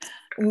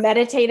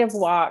meditative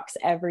walks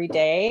every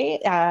day,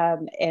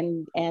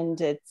 and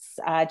it's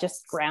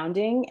just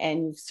grounding,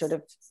 and you sort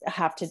of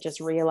have to just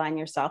realign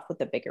yourself with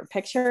the bigger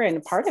picture.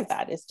 And part of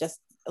that is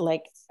just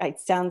like, it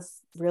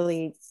sounds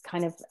really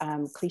kind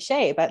of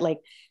cliche, but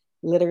like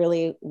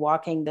literally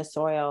walking the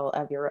soil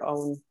of your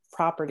own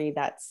property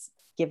that's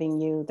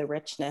giving you the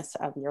richness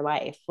of your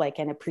life, like,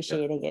 and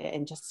appreciating it,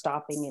 and just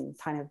stopping and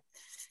kind of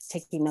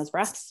taking those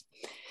breaths.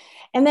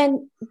 And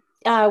then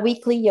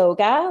weekly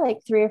yoga,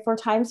 like 3 or 4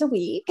 times a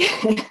week,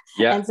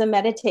 and some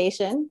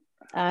meditation,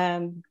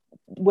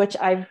 which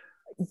I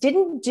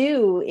didn't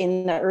do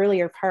in the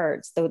earlier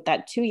parts, though,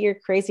 that 2-year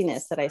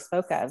craziness that I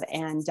spoke of.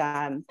 And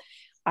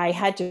I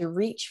had to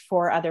reach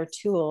for other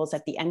tools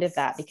at the end of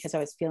that because I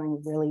was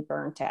feeling really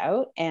burnt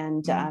out.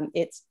 And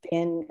it's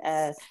been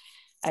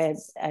an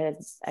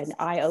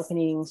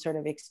eye-opening sort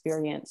of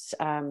experience,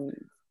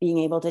 being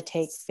able to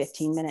take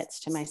 15 minutes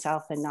to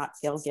myself and not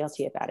feel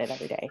guilty about it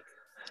every day.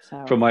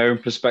 So from my own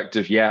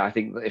perspective, yeah, I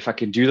think that if I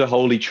can do the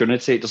Holy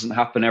Trinity, it doesn't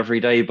happen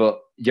every day,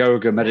 but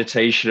yoga,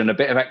 meditation, and a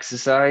bit of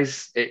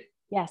exercise, it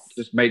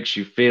just makes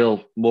you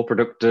feel more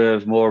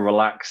productive, more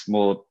relaxed,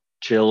 more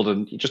chilled,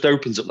 and it just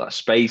opens up that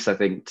space, I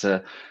think,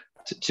 to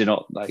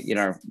not, like, you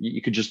know,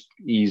 you could just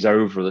ease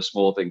over the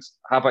small things.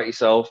 How about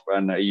yourself?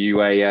 And are you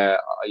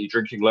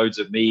drinking loads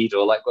of mead,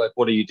 or like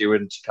what are you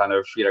doing to kind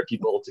of, you know,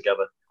 keep it all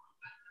together?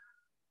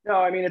 No,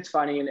 I mean, it's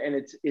funny, and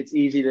it's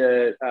easy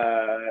to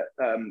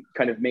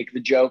kind of make the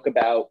joke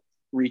about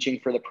reaching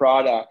for the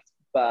product,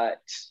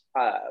 but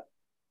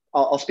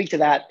I'll speak to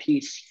that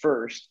piece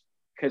first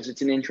because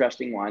it's an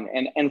interesting one.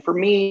 And for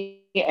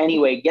me,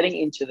 anyway, getting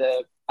into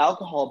the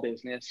alcohol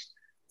business,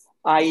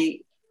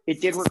 it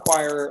did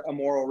require a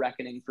moral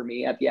reckoning for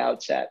me at the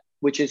outset,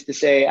 which is to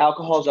say,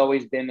 alcohol has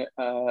always been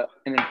an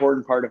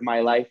important part of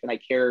my life, and I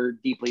care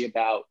deeply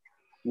about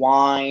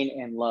wine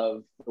and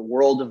love the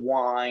world of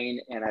wine,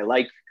 and I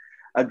like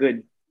a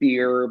good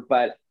beer,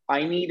 but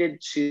I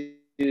needed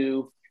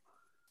to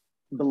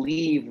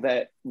believe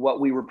that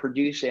what we were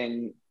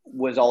producing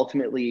was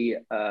ultimately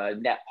a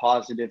net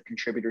positive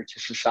contributor to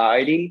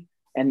society,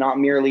 and not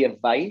merely a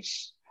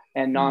vice,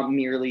 and not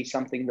merely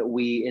something that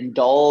we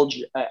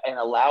indulge and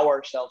allow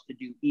ourselves to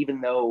do,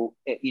 even though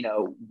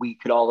we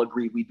could all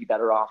agree we'd be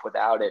better off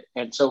without it.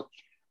 And so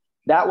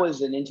that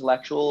was an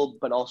intellectual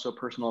but also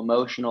personal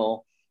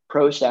emotional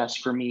process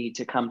for me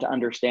to come to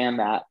understand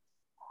that.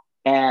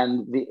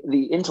 And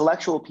the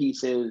intellectual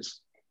piece is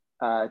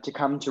to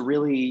come to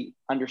really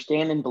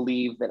understand and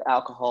believe that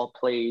alcohol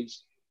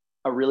plays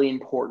a really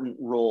important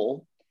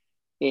role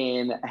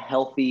in a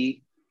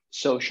healthy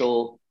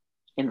social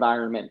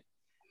environment.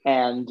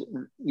 And,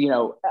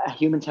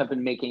 humans have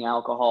been making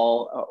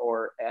alcohol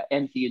or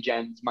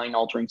entheogens,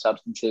 mind-altering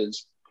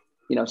substances,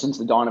 since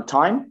the dawn of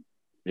time.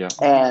 Yeah.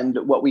 And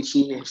what we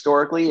see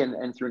historically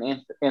and through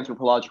an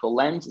anthropological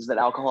lens is that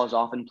alcohol has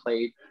often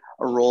played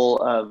a role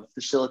of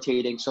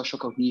facilitating social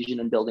cohesion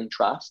and building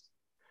trust.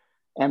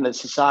 And the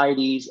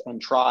societies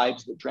and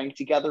tribes that drank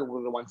together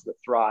were the ones that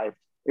thrived.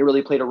 It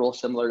really played a role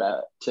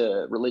similar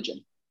to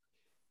religion.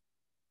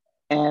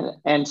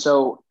 And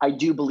so I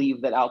do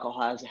believe that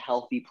alcohol has a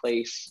healthy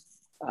place,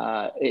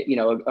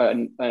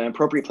 an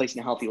appropriate place in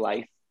a healthy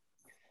life.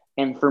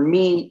 And for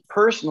me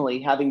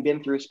personally, having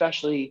been through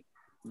especially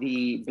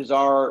the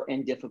bizarre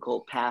and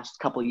difficult past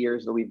couple of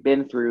years that we've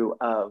been through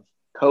of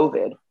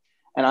COVID,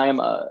 and I'm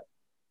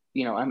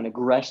an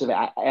aggressive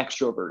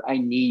extrovert. I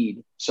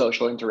need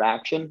social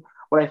interaction.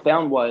 What I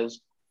found was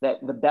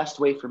that the best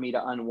way for me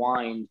to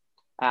unwind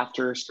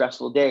after a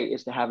stressful day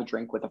is to have a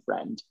drink with a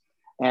friend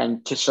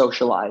and to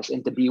socialize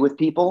and to be with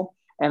people.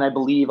 And I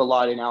believe a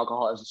lot in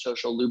alcohol as a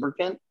social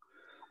lubricant.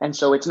 And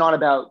so it's not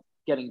about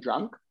getting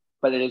drunk,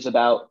 but it is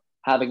about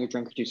having a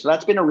drink or two. So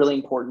that's been a really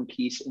important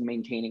piece in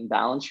maintaining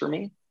balance for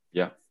me.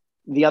 Yeah.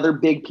 The other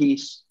big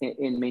piece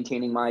in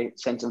maintaining my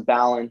sense of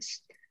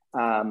balance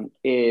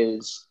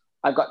is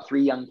I've got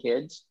 3 young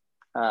kids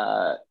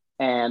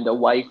and a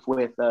wife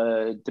with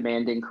a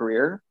demanding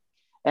career.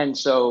 And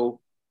so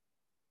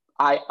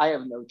I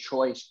have no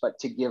choice but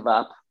to give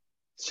up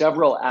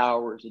several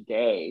hours a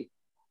day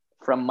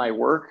from my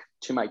work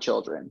to my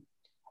children.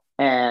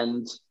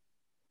 And,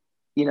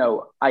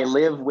 I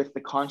live with the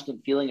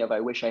constant feeling of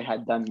I wish I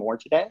had done more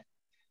today.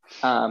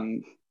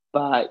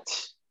 But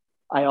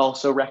I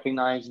also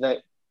recognize that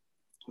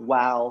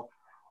while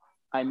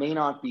I may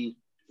not be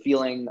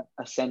feeling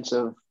a sense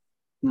of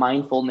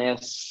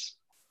mindfulness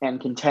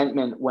and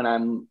contentment when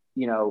I'm,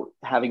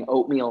 having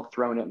oatmeal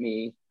thrown at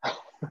me,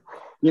 at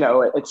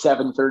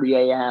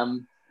 7:30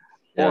 a.m.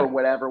 or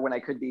whatever, when I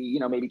could be,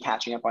 maybe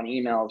catching up on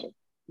emails or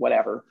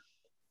whatever.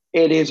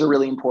 It is a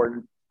really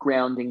important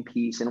grounding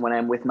piece. And when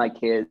I'm with my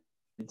kids,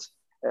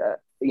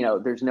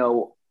 there's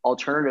no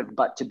alternative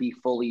but to be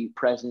fully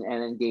present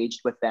and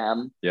engaged with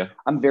them. Yeah.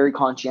 I'm very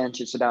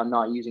conscientious about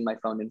not using my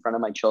phone in front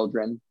of my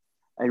children.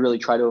 I really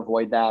try to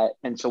avoid that.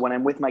 And so when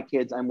I'm with my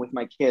kids, I'm with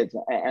my kids.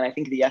 And I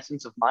think the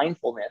essence of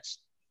mindfulness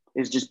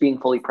is just being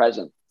fully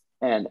present.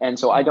 And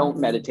so I don't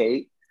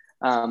meditate,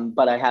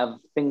 but I have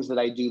things that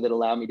I do that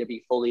allow me to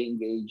be fully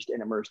engaged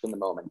and immersed in the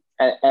moment.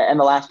 And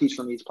the last piece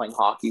for me is playing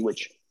hockey,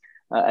 which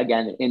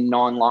again, in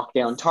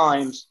non-lockdown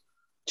times,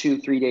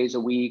 2-3 days a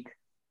week,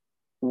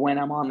 when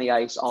I'm on the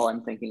ice, all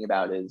I'm thinking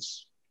about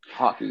is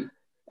hockey.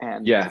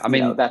 And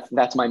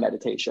that's my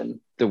meditation.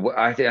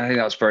 I think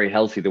that's very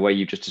healthy, the way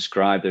you just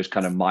described those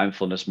kind of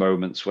mindfulness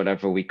moments,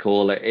 whatever we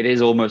call it. It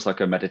is almost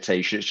like a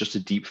meditation. It's just a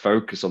deep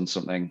focus on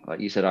something.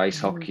 Like you said, ice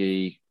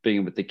hockey,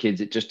 being with the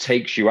kids, it just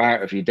takes you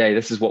out of your day.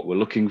 This is what we're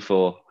looking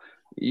for.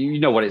 You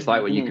know what it's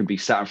like when you can be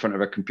sat in front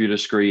of a computer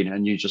screen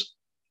and you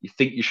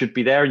think you should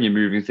be there and you're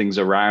moving things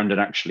around and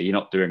actually you're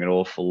not doing an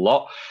awful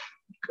lot.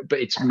 But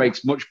it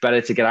makes much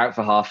better to get out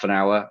for half an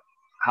hour,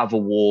 have a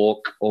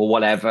walk or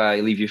whatever,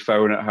 you leave your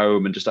phone at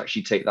home and just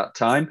actually take that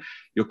time,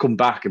 you'll come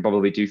back and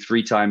probably do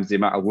 3 times the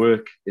amount of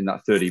work in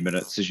that 30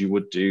 minutes as you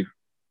would do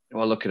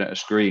while looking at a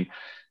screen.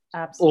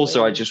 Absolutely.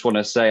 Also, I just want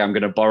to say, I'm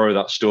going to borrow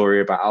that story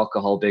about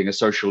alcohol being a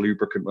social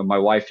lubricant. When my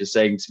wife is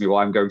saying to me, well,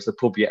 I'm going to the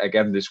pub yet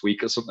again this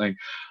week or something,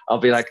 I'll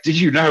be like, did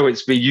you know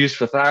it's been used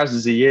for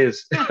thousands of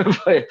years?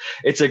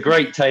 It's a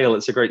great tale.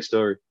 It's a great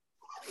story.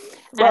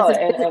 Well,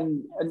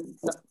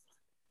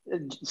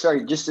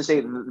 sorry, just to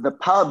say, the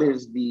pub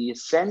is the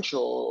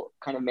essential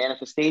kind of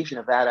manifestation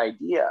of that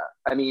idea.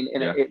 I mean,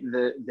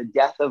 the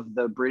death of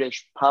the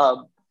British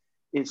pub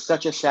is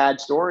such a sad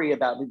story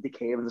about the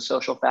decay of the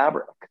social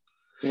fabric.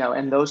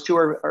 And those two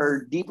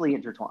are deeply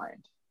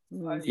intertwined.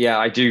 Yeah,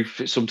 I do.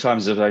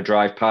 Sometimes as I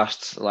drive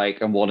past,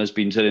 and one has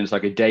been turned into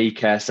like a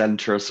daycare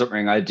center or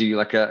something, I do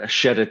like a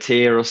shed a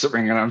tear or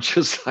something. And I'm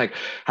just like,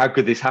 how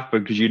could this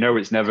happen? Because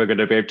it's never going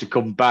to be able to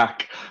come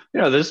back.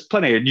 There's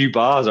plenty of new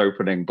bars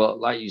opening, but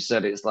like you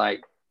said, it's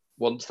like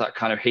once that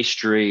kind of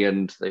history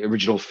and the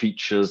original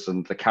features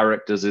and the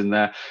characters in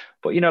there.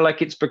 But,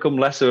 it's become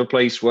less of a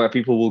place where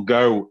people will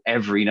go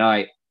every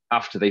night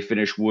after they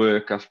finish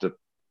work, after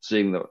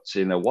seeing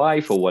their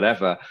wife or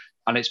whatever,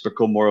 and it's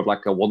become more of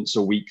like a once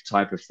a week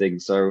type of thing.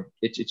 So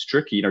it's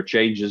tricky,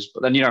 changes.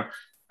 But then,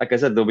 like I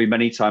said, there'll be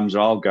many times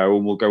where I'll go,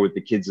 and we'll go with the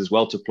kids as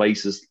well, to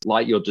places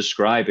like you're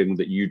describing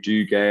that you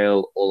do,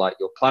 Gail, or like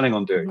you're planning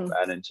on doing,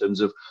 Ben, in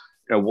terms of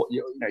what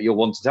you're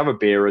wanting to have a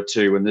beer or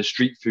two, and there's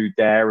street food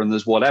there, and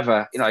there's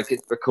whatever,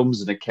 it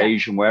becomes an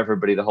occasion where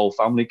everybody, the whole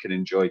family, can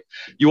enjoy.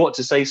 You want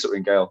to say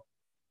something, Gail?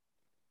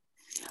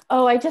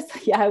 Oh,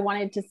 I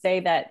wanted to say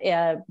that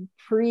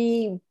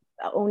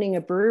owning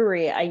a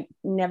brewery, I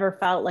never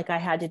felt like I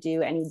had to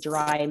do any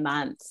dry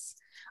months.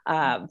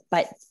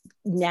 But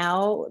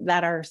now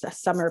that our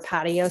summer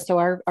patio, so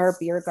our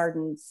beer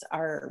gardens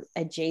are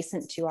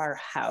adjacent to our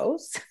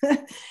house,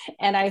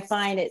 and I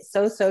find it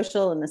so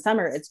social in the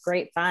summer. It's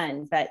great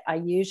fun, but I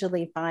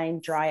usually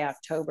find dry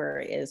October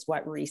is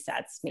what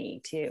resets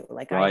me too.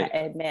 Like, right. I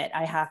admit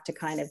I have to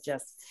kind of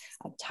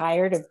I'm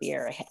tired of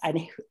beer.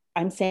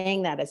 I'm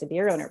saying that as a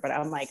beer owner, but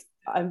I'm like,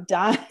 I'm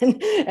done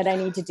and I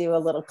need to do a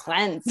little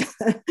cleanse,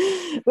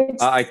 which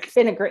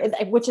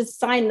is a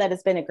sign that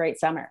it's been a great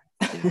summer.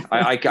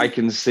 I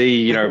can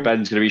see,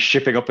 Ben's going to be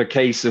shipping up a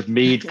case of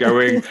mead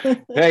going,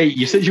 hey,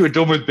 you said you were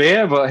done with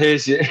beer, but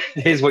here's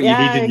what you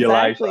need in your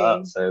life.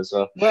 So as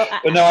well. Well,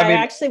 I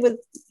actually was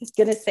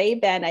going to say,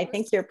 Ben, I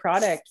think your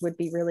product would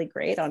be really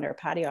great on our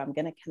patio. I'm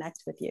going to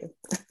connect with you.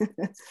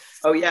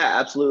 Oh yeah,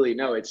 absolutely.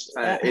 No, it's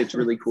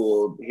really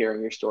cool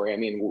hearing your story. I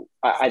mean,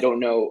 I don't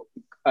know.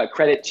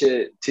 Credit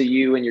to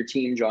you and your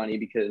team, Jonny,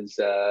 because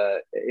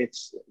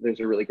there's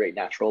a really great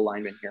natural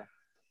alignment here.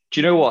 Do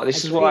you know what?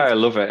 This is why I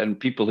love it. And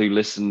people who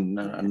listen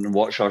and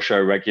watch our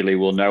show regularly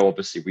will know,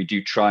 obviously, we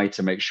do try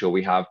to make sure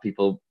we have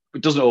people.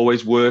 It doesn't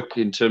always work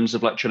in terms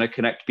of like trying to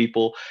connect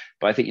people.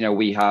 But I think,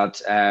 we had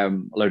a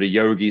load of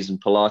yogis and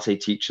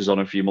Pilates teachers on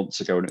a few months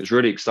ago. And it was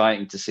really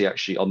exciting to see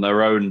actually on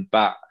their own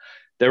bat.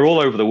 They're all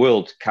over the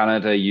world,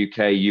 Canada,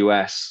 UK,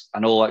 US,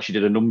 and all actually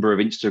did a number of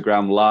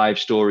Instagram live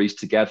stories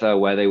together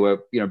where they were,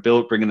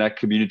 bringing their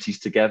communities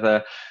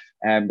together.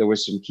 There were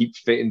some Keep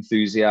Fit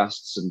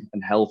enthusiasts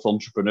and health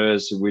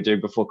entrepreneurs who were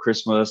doing before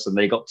Christmas, and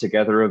they got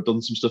together, have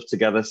done some stuff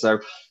together. So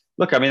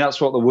look, I mean,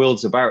 that's what the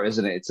world's about,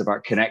 isn't it? It's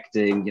about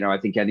connecting. I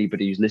think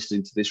anybody who's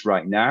listening to this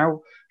right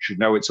now should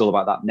know it's all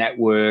about that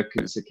network.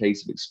 It's a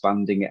case of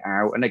expanding it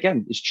out. And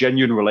again, it's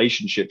genuine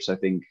relationships. I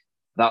think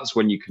that's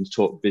when you can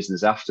talk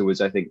business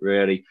afterwards. I think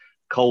really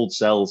cold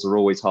sells are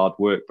always hard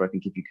work, but I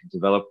think if you can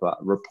develop that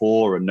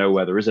rapport and know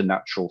where there is a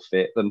natural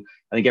fit, then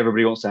I think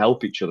everybody wants to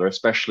help each other,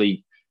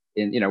 especially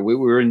we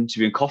were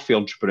interviewing coffee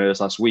entrepreneurs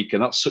last week,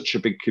 and that's such a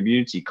big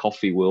community,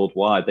 coffee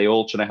worldwide. They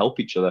all trying to help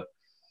each other.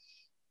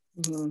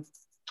 Mm-hmm.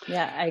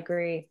 Yeah, I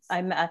agree.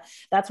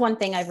 That's one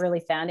thing I've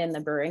really found in the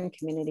brewing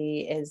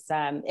community is,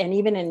 and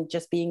even in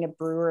just being a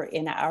brewer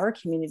in our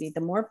community,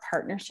 the more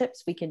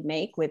partnerships we can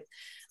make with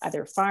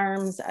other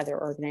farms,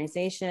 other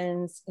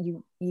organizations,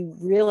 you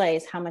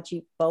realize how much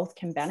you both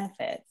can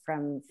benefit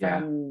from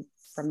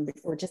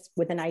or just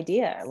with an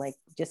idea, like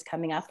just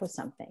coming up with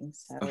something.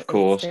 So of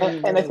course.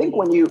 And I think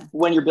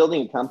when you're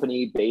building a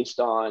company based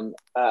on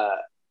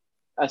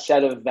a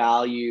set of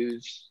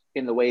values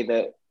in the way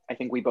that I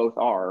think we both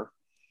are,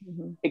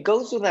 mm-hmm. It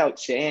goes without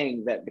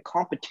saying that the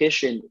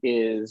competition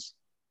is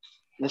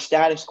the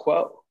status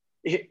quo,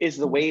 is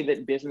the way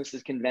that business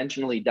is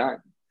conventionally done.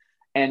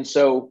 And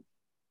so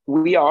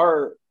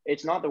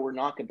it's not that we're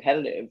not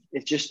competitive.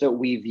 It's just that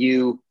we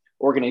view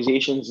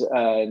organizations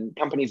and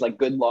companies like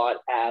GoodLot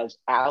as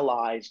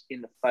allies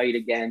in the fight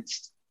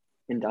against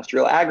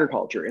industrial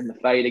agriculture, in the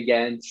fight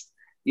against,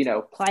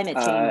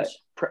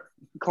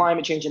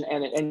 climate change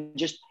and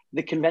just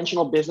the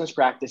conventional business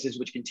practices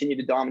which continue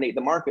to dominate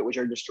the market, which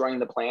are destroying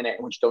the planet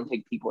and which don't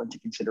take people into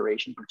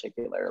consideration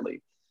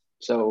particularly.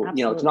 So,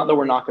 it's not that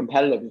we're not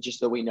competitive, it's just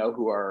that we know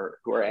who our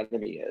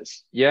enemy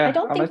is. Yeah. I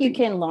don't think you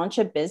can launch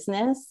a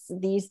business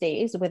these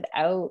days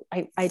without,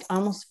 I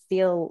almost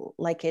feel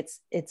like it's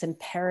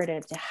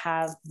imperative to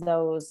have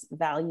those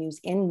values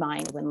in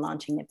mind when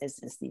launching a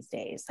business these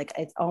days. Like,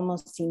 it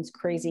almost seems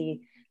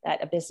crazy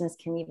that a business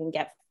can even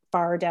get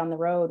far down the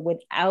road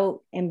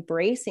without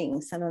embracing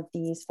some of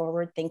these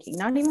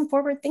not even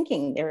forward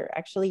thinking. They're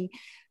actually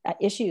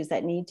issues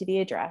that need to be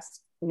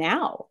addressed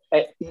now.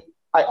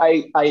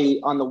 I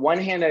on the one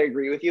hand, I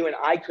agree with you, and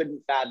I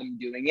couldn't fathom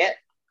doing it.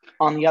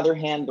 On the other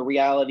hand, the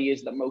reality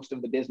is that most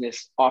of the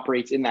business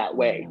operates in that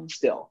way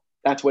still.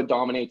 That's what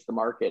dominates the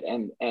market.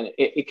 And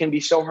it can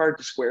be so hard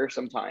to square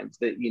sometimes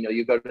that,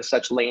 you go to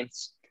such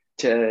lengths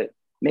to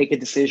make a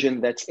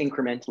decision that's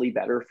incrementally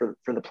better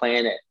for the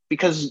planet,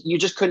 because you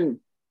just couldn't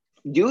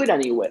do it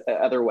any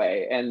other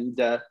way. And,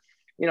 the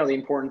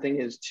important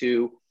thing is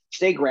to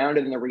stay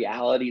grounded in the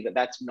reality that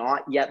that's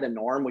not yet the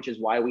norm, which is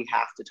why we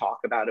have to talk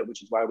about it,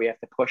 which is why we have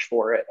to push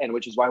for it, and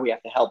which is why we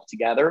have to help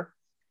together,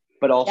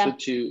 but also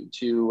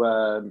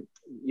to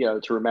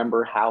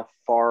remember how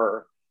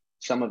far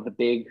some of the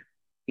big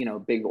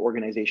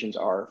organizations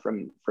are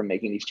from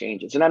making these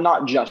changes. And I'm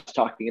not just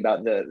talking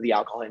about the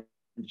alcohol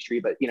industry,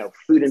 but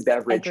food and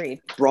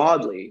beverage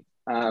broadly.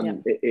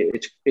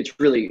 It's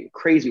really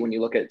crazy when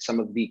you look at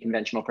some of the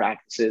conventional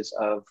practices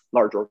of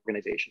large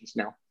organizations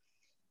now.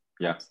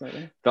 Yeah,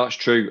 absolutely. That's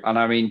true. And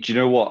I mean, do you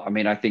know what? I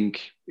mean, I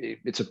think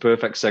it's a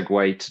perfect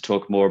segue to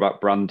talk more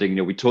about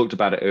branding. We talked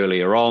about it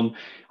earlier on.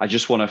 I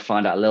just want to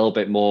find out a little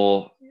bit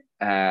more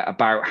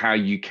about how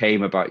you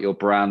came about your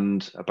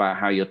brand, about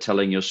how you're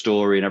telling your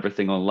story and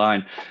everything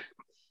online.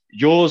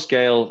 Yours,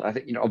 Gail, I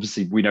think,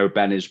 obviously we know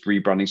Ben is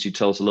rebranding, so you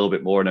tell us a little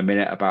bit more in a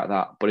minute about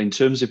that. But in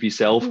terms of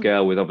yourself,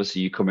 Gail, with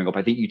obviously you coming up,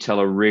 I think you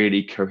tell a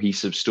really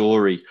cohesive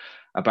story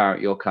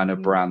about your kind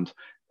of brand.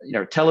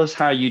 Tell us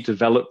how you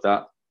developed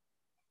that.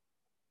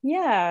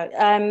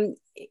 Yeah.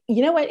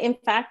 You know what? In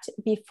fact,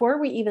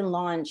 before we even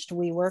launched,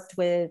 we worked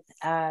with,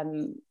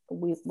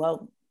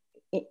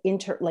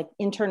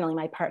 internally,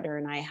 my partner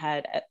and I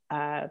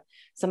had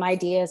some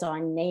ideas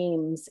on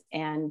names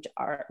and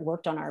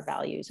worked on our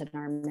values and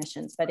our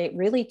missions. But it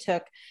really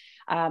took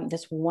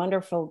this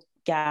wonderful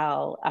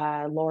gal,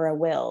 Laura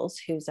Wills,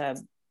 who's a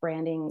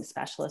branding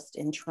specialist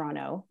in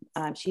Toronto.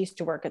 She used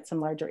to work at some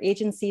larger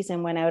agencies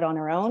and went out on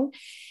her own.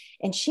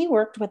 And she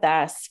worked with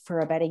us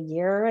for about 1.5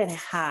 years,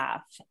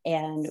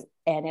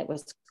 and it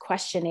was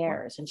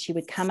questionnaires, and she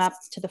would come up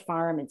to the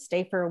farm and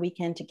stay for a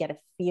weekend to get a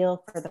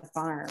feel for the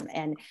farm.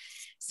 And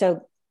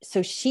so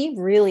she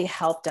really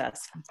helped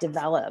us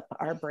develop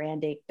our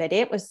branding, but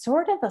it was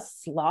sort of a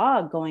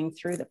slog going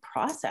through the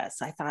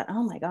process. I thought,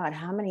 oh my God,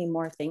 how many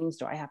more things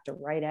do I have to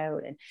write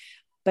out?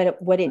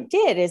 But what it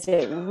did is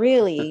it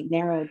really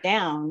narrowed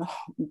down,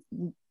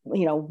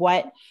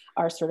 what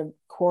our sort of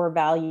core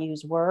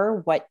values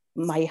were, what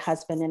my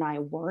husband and I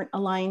weren't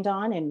aligned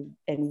on, and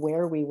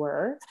where we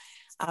were.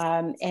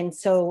 And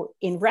so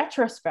in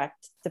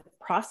retrospect, the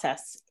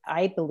process,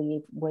 I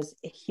believe, was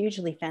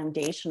hugely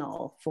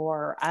foundational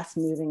for us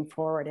moving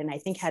forward. And I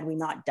think had we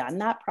not done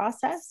that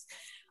process,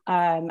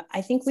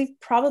 I think we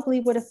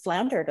probably would have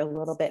floundered a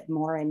little bit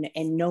more in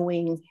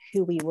knowing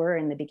who we were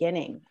in the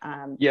beginning.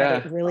 But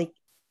it really,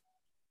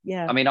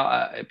 I mean,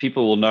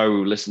 people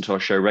will listen to our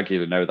show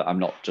regularly, know that I'm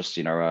not just,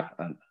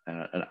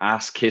 an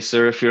ass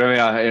kisser. If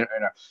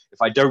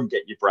if I don't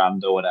get your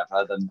brand or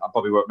whatever, then I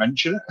probably won't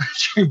mention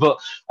it. But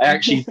I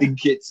actually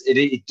think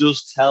it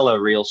does tell a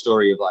real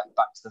story of, like,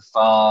 back to the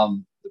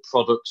farm. The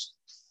products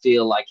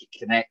feel like it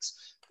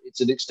connects.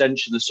 It's an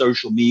extension. The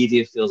social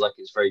media feels like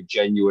it's very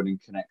genuine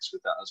and connects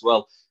with that as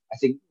well. I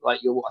think, I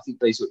think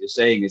basically what you're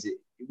saying is it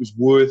was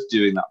worth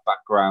doing that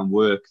background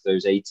work,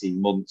 those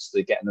 18 months,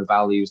 the getting the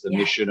values, the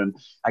mission, and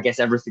I guess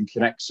everything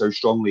connects so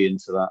strongly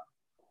into that.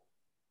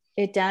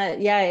 It does.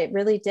 Yeah, it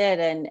really did.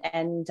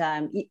 And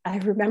I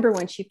remember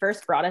when she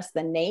first brought us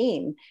the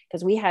name,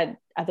 because we had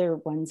other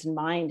ones in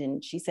mind,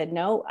 and she said,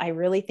 no, I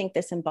really think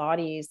this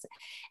embodies.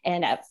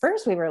 And at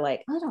first we were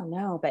like, I don't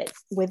know, but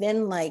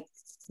within like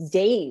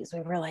days,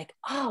 we were like,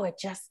 oh, it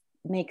just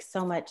makes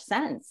so much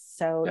sense.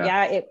 So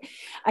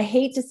I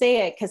hate to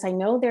say it, because I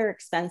know they're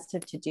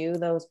expensive to do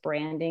those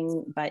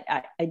branding, but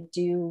I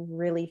do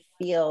really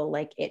feel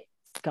like it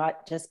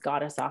got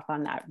us off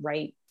on that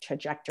right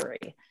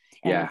trajectory,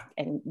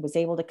 and was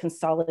able to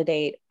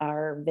consolidate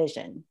our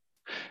vision.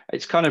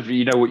 It's kind of,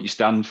 what you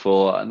stand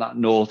for, and that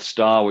North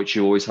Star, which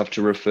you always have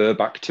to refer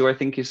back to, I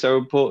think is so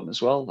important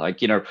as well.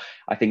 Like,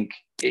 I think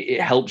it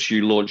helps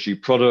you launch new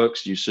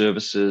products, new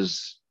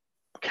services,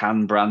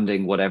 can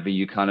branding, whatever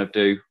you kind of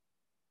do.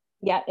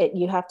 Yeah,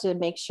 you have to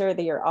make sure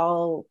that you're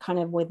all kind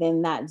of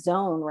within that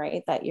zone,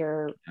 right? That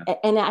you're,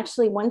 and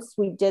actually once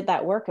we did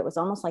that work, it was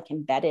almost like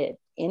embedded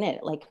in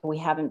it. Like we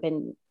haven't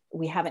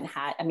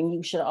had, I mean,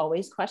 you should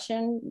always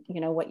question,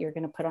 what you're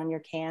going to put on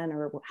your can,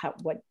 or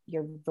what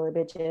your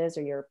verbiage is,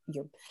 or your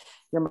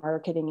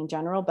marketing in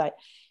general. But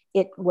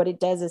what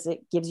it does is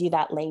it gives you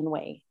that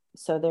laneway.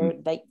 So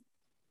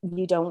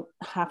you don't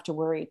have to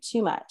worry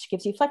too much. It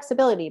gives you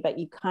flexibility, but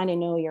you kind of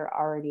know you're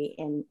already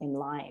in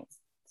line.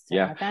 So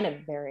I found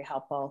it very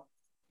helpful.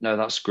 No,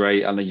 that's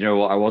great. And you know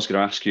what, I was going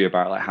to ask you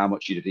about like how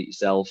much you did it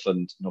yourself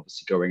and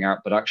obviously going out,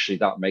 but actually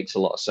that makes a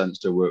lot of sense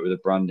to work with a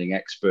branding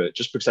expert,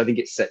 just because I think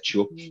it sets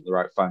you up for the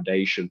right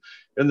foundation.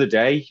 In the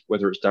day,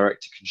 whether it's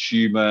direct to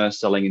consumer,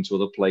 selling into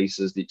other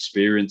places, the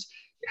experience,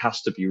 it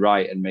has to be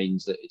right, and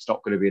means that it's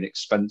not going to be an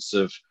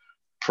expensive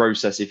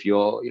process if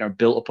you're,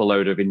 built up a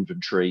load of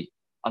inventory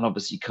and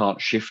obviously can't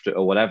shift it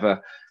or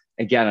whatever.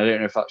 Again, I don't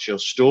know if that's your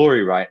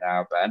story right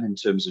now, Ben, in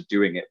terms of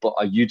doing it, but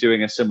are you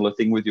doing a similar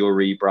thing with your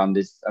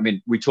rebrand?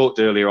 We talked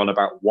earlier on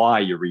about why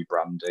you're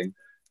rebranding,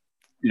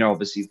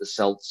 obviously the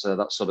seltzer,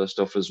 that sort of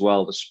stuff as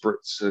well, the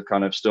spritzer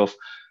kind of stuff.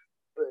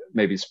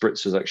 Maybe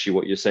spritzer is actually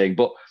what you're saying,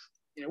 but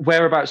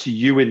whereabouts are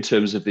you in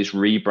terms of this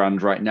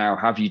rebrand right now?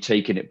 Have you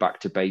taken it back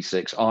to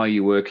basics? Are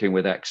you working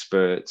with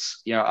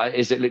experts?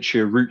 Is it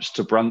literally a roots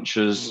to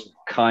branches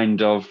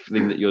kind of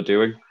thing that you're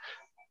doing?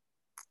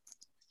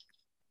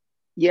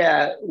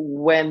 Yeah,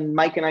 when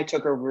Mike and I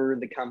took over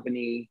the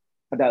company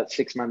about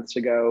 6 months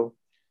ago,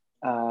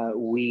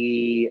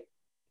 we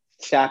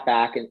sat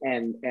back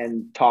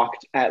and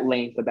talked at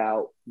length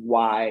about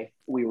why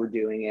we were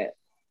doing it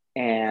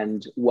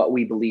and what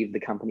we believed the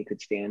company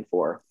could stand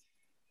for.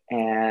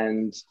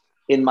 And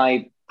in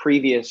my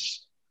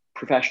previous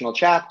professional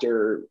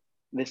chapter,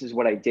 this is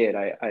what I did.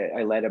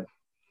 I led a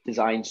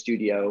design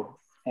studio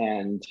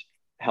and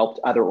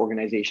helped other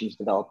organizations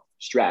develop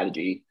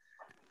strategy.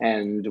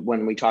 And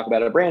when we talk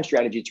about a brand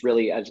strategy, it's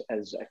really, as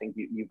I think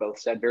you both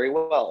said very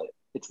well,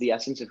 it's the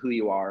essence of who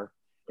you are.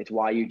 It's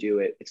why you do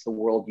it. It's the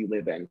world you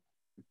live in.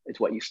 It's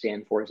what you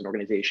stand for as an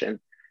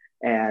organization.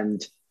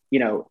 And,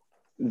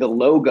 the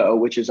logo,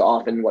 which is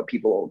often what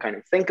people kind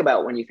of think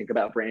about when you think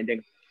about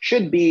branding,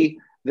 should be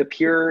the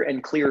pure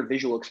and clear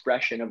visual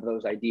expression of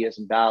those ideas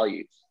and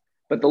values.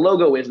 But the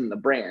logo isn't the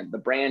brand. The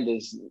brand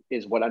is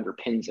what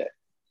underpins it.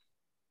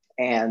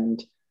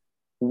 And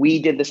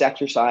we did this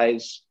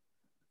exercise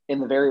in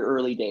the very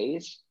early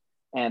days,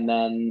 and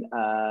then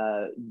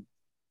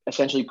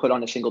essentially put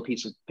on a single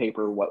piece of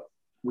paper what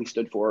we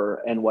stood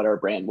for and what our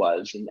brand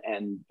was.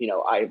 And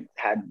I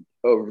had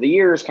over the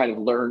years kind of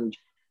learned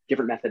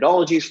different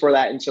methodologies for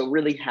that. And so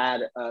really had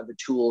the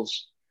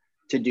tools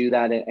to do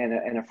that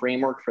and a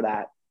framework for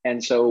that.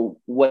 And so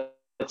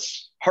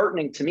what's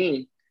heartening to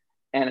me,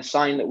 and a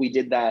sign that we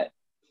did that,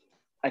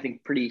 I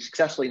think, pretty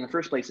successfully in the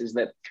first place, is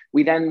that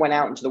we then went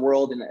out into the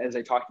world and, as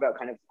I talked about,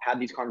 kind of had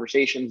these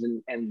conversations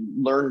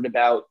and learned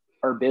about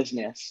our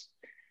business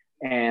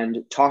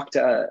and talked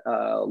to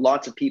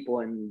lots of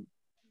people and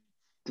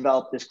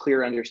developed this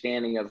clear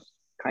understanding of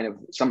kind of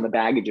some of the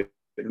baggage of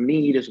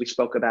mead, as we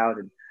spoke about,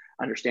 and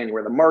understanding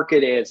where the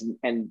market is.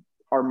 And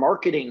our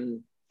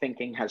marketing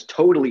thinking has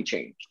totally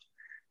changed.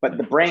 But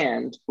the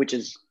brand, which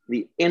is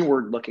the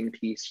inward looking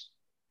piece,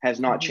 has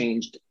not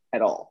changed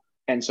at all.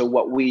 And so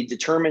what we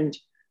determined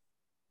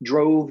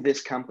drove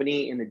this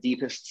company in the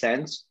deepest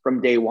sense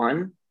from day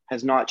one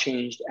has not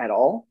changed at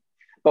all.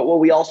 But what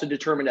we also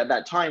determined at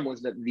that time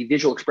was that the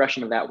visual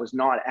expression of that was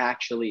not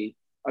actually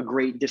a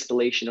great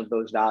distillation of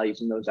those values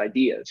and those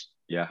ideas.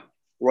 Yeah.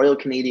 Royal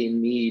Canadian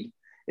Mead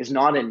is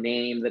not a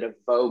name that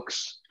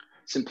evokes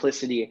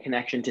simplicity, a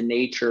connection to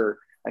nature,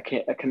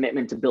 a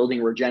commitment to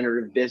building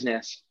regenerative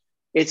business.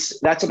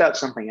 That's about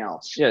something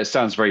else. Yeah, it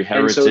sounds very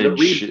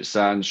heritage. It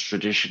sounds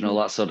traditional,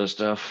 that sort of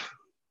stuff.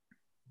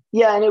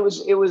 Yeah, and it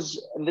was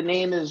the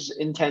name is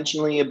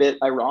intentionally a bit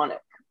ironic.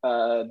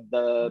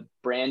 The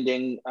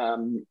branding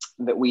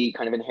that we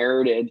kind of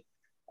inherited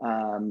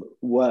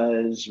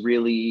was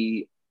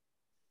really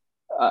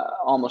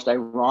almost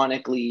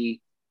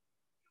ironically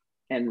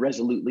and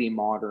resolutely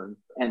modern.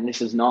 And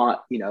this is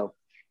not,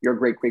 your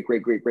great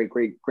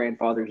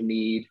grandfather's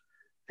mead.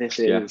 This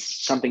is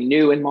something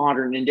new and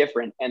modern and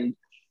different. And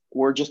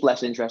we're just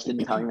less interested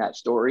in telling that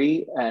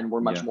story. And we're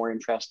much more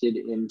interested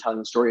in telling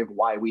the story of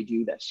why we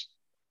do this.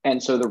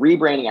 And so the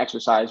rebranding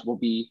exercise will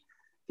be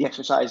the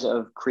exercise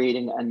of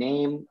creating a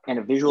name and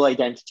a visual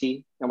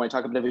identity. And when I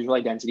talk about a visual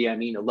identity, I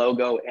mean a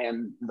logo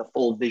and the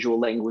full visual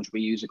language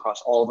we use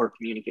across all of our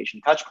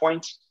communication touch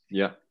points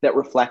that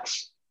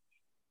reflects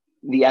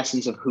the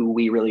essence of who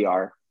we really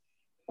are.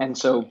 And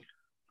so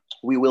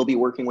we will be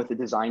working with a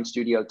design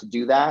studio to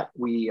do that.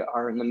 We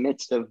are in the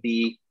midst of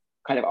the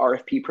kind of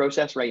RFP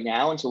process right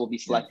now. And so we'll be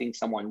selecting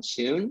someone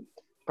soon.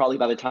 Probably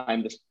by the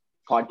time this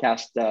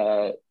podcast,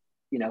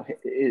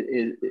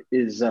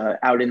 is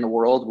out in the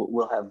world,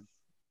 we'll have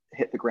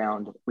hit the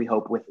ground, we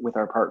hope, with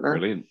our partner.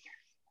 Brilliant.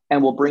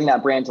 And we'll bring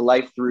that brand to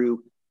life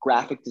through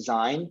graphic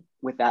design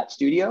with that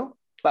studio.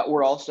 But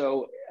we're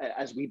also,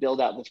 as we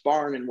build out this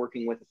barn and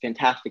working with a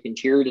fantastic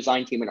interior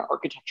design team and an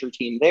architecture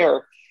team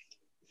there,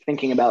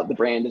 thinking about the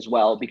brand as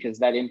well, because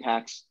that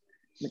impacts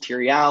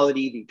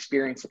materiality, the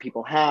experience that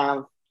people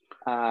have,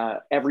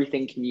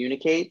 everything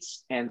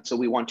communicates. And so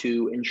we want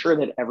to ensure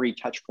that every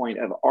touch point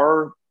of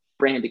our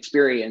brand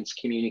experience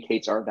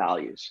communicates our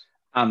values.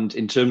 And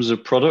in terms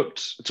of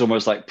product, it's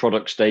almost like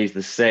product stays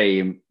the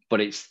same, but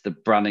it's the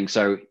branding.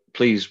 So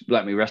please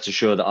let me rest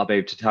assured that I'll be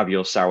able to have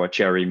your sour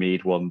cherry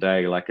mead one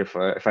day. Like if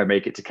I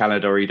make it to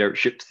Canada or you don't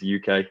ship to the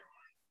UK.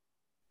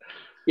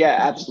 Yeah,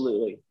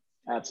 absolutely.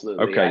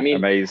 Okay, I mean,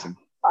 amazing.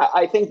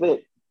 I think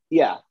that,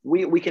 yeah,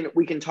 we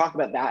can talk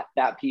about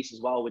that piece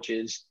as well, which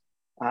is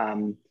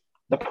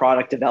the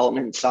product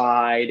development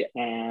side,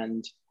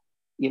 and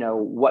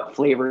what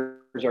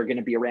flavors are going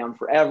to be around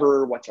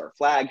forever, what's our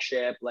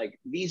flagship. Like,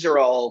 these are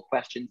all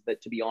questions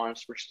that, to be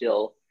honest, we're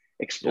still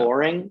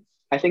exploring. Yeah.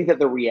 I think that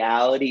the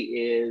reality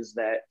is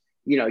that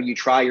you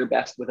try your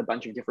best with a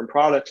bunch of different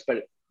products,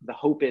 but the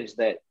hope is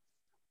that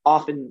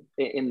often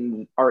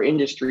in our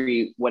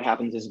industry, what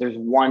happens is there's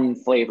one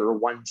flavor,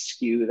 one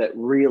SKU that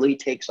really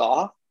takes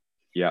off.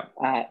 Yeah.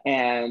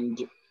 And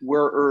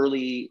we're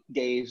early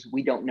days.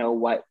 We don't know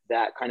what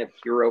that kind of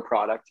hero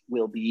product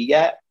will be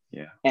yet.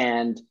 Yeah.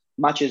 And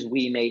much as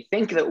we may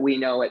think that we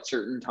know at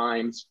certain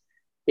times,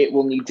 it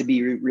will need to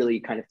be really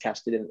kind of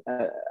tested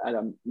at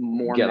a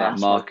more get that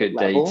market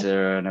level.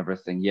 Data and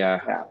everything. Yeah,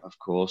 of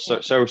course.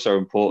 So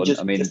important.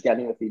 Just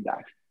getting the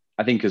feedback.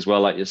 I think as well,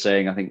 like you're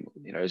saying, I think,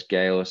 as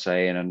Gail was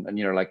saying, and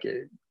like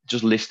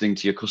just listening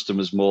to your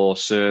customers more,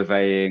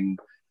 surveying,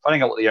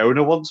 finding out what the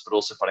owner wants, but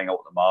also finding out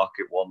what the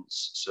market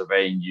wants,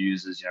 surveying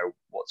users,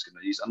 what's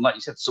going to use. And like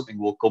you said, something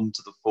will come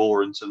to the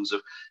fore in terms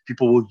of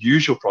people will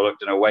use your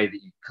product in a way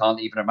that you can't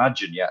even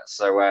imagine yet.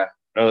 So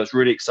no, that's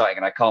really exciting.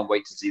 And I can't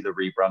wait to see the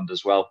rebrand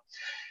as well.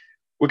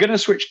 We're going to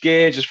switch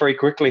gears just very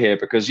quickly here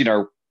because,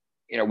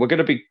 we're going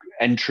to be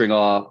entering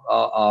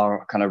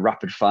our kind of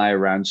rapid fire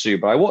round soon.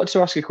 But I wanted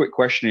to ask a quick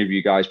question of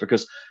you guys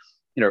because,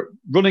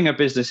 running a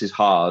business is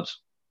hard.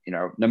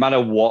 No matter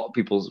what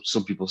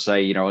some people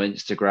say, on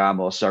Instagram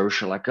or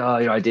social, like, oh,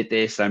 I did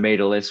this, I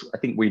made all this. I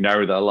think we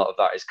know that a lot of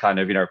that is kind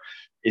of,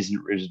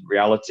 isn't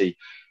reality.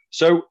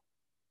 So,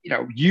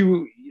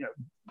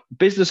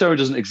 business owner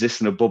doesn't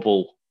exist in a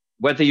bubble.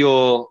 Whether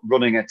you're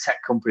running a tech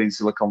company in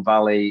Silicon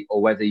Valley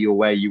or whether you're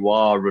where you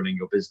are running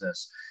your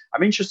business,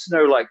 I'm interested to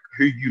know like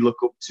who you look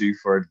up to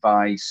for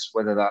advice,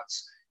 whether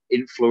that's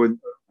I'm talking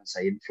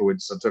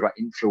about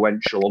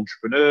influential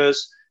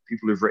entrepreneurs,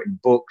 people who've written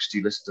books. Do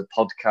you listen to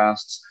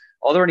podcasts?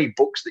 Are there any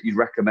books that you'd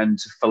recommend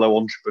to fellow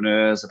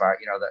entrepreneurs about,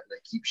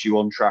 that keeps you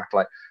on track?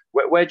 Like,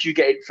 where do you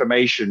get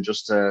information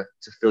just to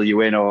fill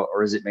you in,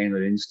 or is it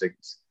mainly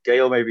instinct?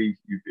 Gail, maybe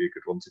you'd be a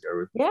good one to go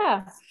with.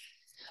 Yeah.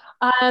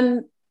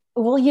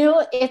 Well,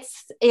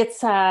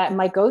 it's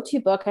my go-to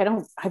book.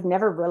 I've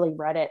never really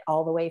read it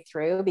all the way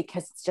through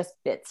because it's just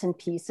bits and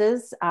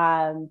pieces.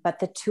 But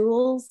The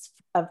Tools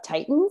of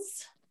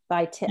Titans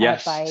by Tim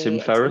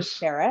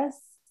Ferriss.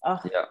 Oh,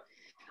 yeah.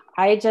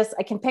 I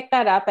can pick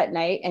that up at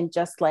night and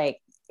just like,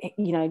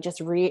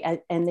 just read,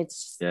 and it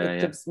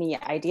gives me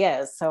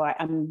ideas. So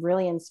I'm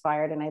really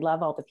inspired, and I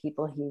love all the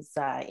people he's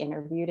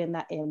interviewed in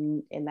that.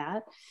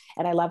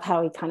 And I love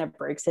how he kind of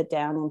breaks it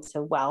down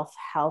into wealth,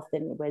 health,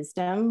 and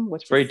wisdom,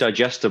 which is very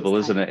digestible,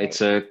 isn't it?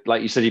 It's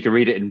like you said, you can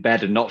read it in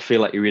bed and not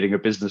feel like you're reading a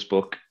business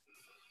book.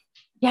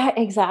 Yeah,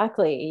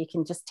 exactly. You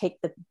can just take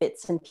the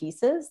bits and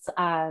pieces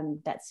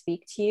that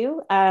speak to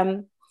you.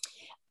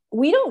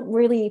 We don't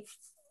really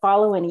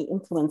follow any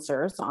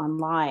influencers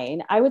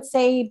online. I would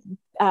say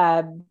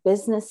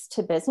business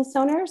to business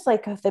owners,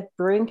 like the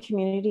brewing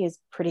community is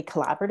pretty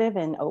collaborative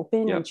and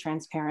open and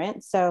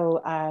transparent.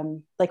 So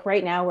like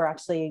right now, we're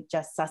actually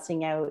just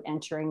sussing out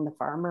entering the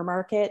farmer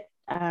market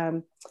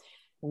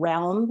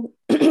realm.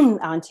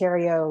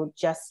 Ontario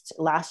just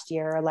last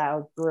year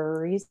allowed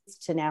breweries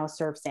to now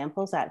serve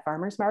samples at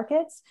farmers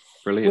markets.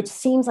 Brilliant. Which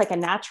seems like a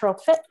natural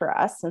fit for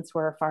us since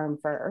we're a farm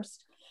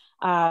first.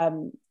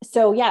 So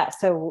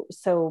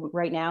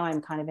right now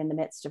I'm kind of in the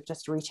midst of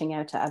just reaching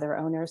out to other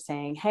owners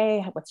saying,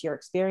 hey, what's your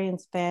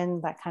experience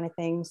been? That kind of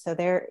thing. So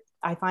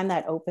I find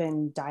that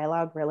open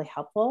dialogue really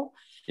helpful.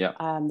 Yeah.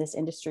 This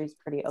industry is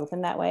pretty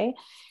open that way.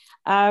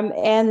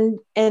 And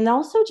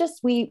also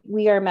just we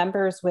are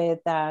members with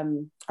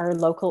our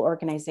local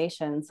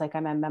organizations. Like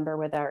I'm a member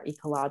with our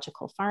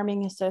Ecological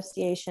Farming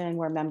Association.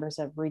 We're members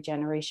of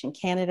Regeneration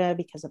Canada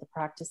because of the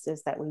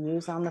practices that we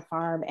use on the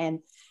farm. And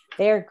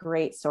they're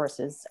great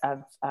sources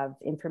of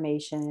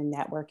information and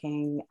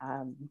networking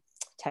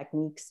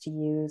techniques to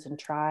use and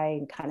try,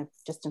 and kind of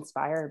just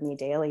inspire me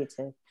daily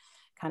to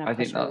kind of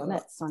push my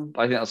limits.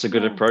 I think that's a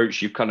good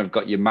approach. You've kind of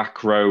got your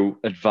macro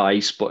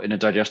advice, but in a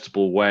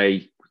digestible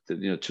way.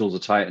 Tools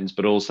of Titans,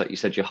 but also, like you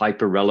said, you're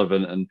hyper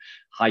relevant and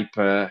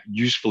hyper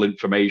useful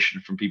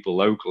information from people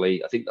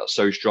locally. I think that's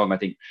so strong. I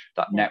think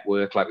that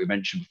network, like we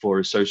mentioned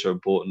before, is so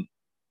important.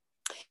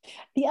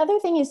 The other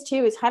thing is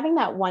having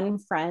that one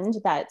friend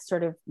that's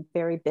sort of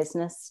very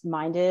business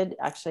minded.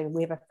 Actually,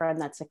 we have a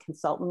friend that's a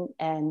consultant,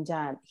 and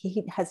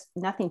he has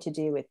nothing to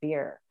do with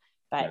beer,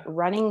 but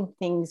running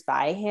things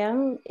by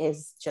him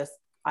is just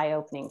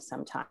eye-opening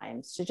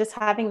sometimes. So just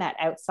having that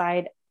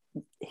outside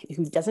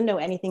who doesn't know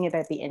anything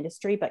about the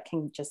industry, but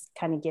can just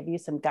kind of give you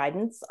some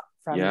guidance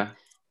from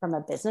from a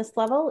business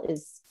level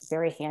is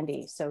very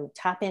handy. So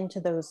tap into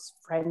those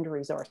friend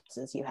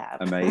resources you have.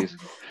 Amazing.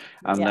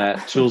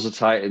 And Tools of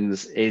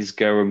Titans is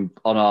going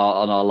on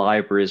our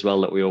library as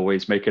well, that we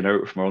always make a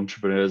note from our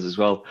entrepreneurs as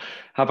well.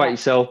 How about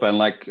yourself, Ben?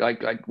 Like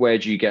where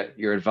do you get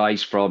your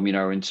advice from,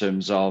 in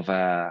terms of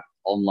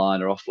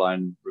online or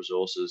offline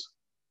resources?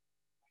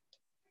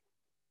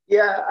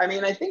 Yeah, I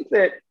mean, I think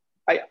that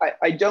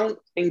I don't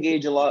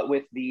engage a lot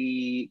with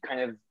the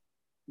kind of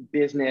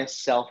business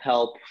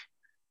self-help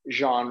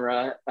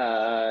genre,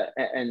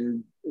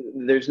 and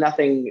there's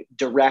nothing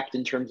direct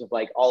in terms of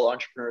like all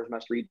entrepreneurs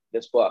must read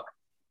this book.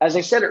 As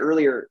I said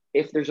earlier,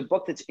 if there's a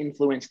book that's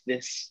influenced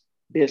this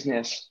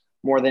business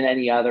more than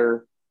any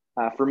other,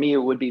 for me, it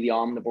would be The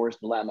Omnivore's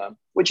Dilemma,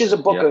 which is a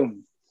book of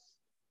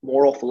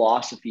moral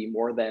philosophy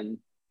more than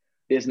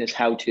business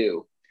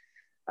how-to.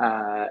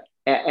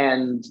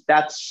 And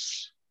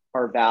that's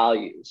our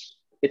values.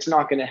 It's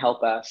not going to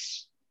help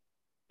us,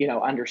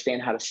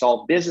 understand how to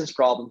solve business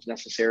problems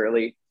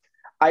necessarily.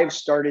 I've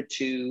started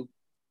to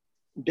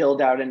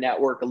build out a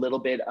network a little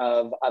bit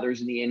of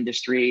others in the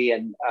industry,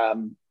 and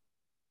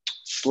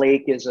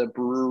Slake is a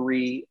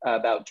brewery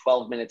about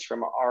 12 minutes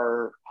from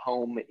our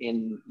home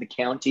in the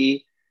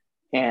county,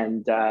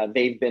 and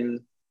they've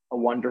been a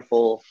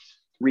wonderful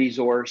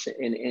resource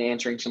in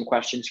answering some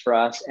questions for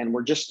us. And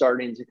we're just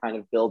starting to kind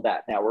of build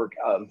that network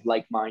of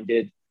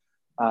like-minded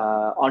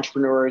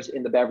entrepreneurs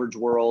in the beverage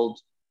world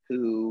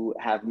who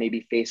have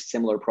maybe faced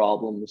similar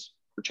problems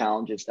or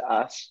challenges to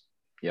us.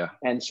 Yeah.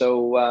 And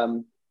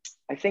so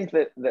I think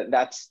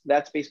that's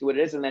basically what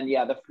it is. And then,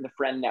 the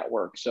friend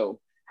network. So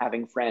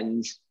having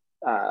friends,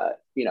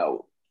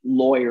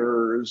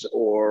 lawyers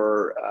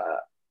or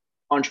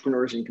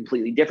entrepreneurs in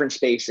completely different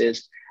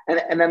spaces.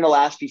 And then the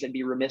last piece I'd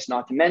be remiss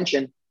not to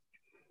mention,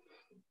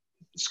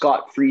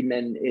 Scott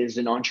Friedman is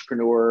an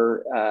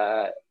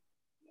entrepreneur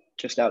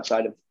just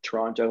outside of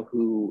Toronto,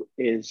 who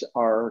is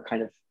our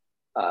kind of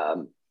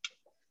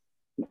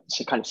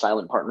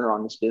silent partner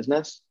on this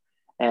business.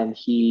 And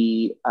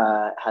he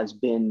has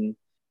been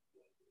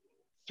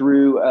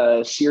through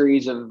a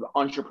series of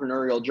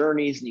entrepreneurial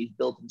journeys, and he's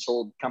built and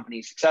sold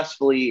companies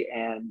successfully.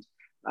 And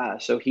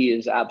so he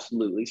is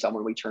absolutely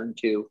someone we turn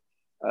to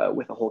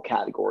with a whole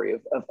category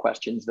of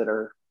questions that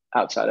are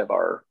outside of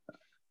our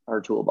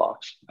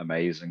toolbox.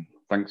 Amazing.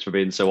 Thanks for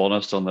being so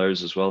honest on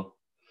those as well.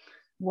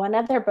 One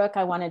other book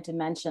I wanted to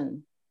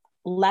mention,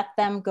 Let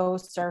Them Go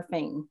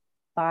Surfing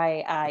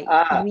by...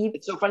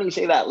 it's so funny you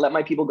say that. Let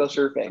My People Go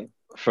Surfing.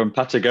 From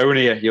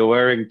Patagonia. You're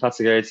wearing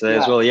Patagonia today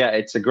as well. Yeah,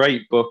 it's a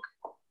great book.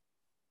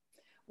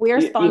 We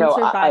are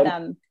sponsored by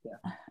them.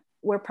 Yeah.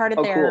 We're part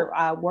of their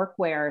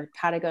workwear.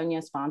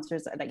 Patagonia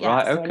sponsors.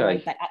 Right,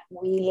 okay.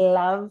 We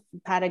love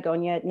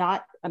Patagonia.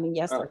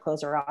 Yes, their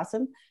clothes are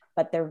awesome,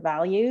 but their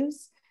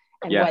values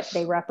and what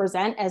they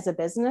represent as a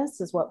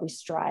business is what we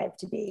strive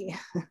to be.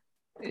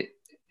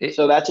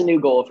 So that's a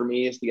new goal for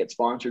me, is to get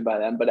sponsored by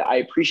them. But I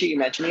appreciate you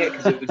mentioning it,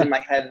 because it was in my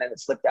head and then it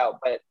slipped out.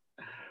 But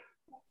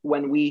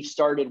when we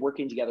started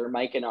working together,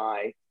 Mike and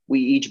I, we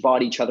each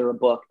bought each other a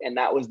book, and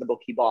that was the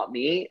book he bought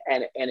me.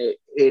 And it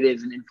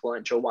is an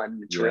influential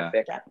one,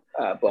 terrific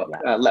book.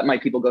 Yeah. Let My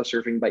People Go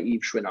Surfing by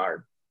Yves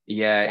Chouinard.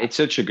 Yeah, it's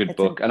such a good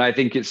book. And I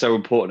think it's so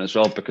important as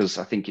well, because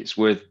I think it's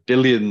worth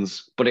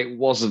billions, but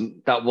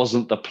that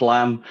wasn't the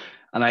plan.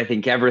 And I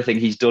think everything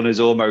he's done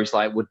is almost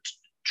like would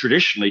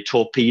traditionally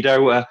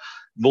torpedo a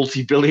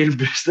multi-billion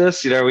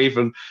business,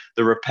 even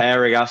the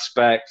repairing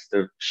aspect,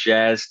 the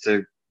shares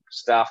to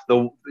staff,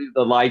 the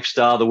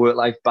lifestyle, the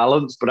work-life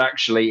balance. But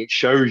actually it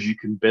shows you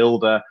can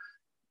build a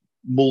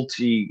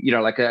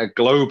like a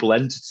global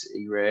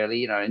entity,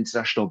 really,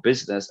 international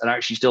business, and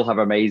actually still have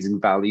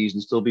amazing values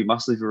and still be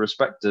massively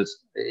respected.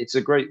 It's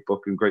a great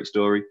book and great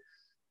story.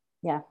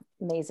 Yeah,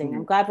 amazing.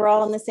 I'm glad we're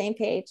all on the same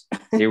page.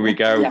 Here we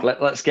go.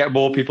 Let's get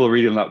more people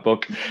reading that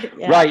book.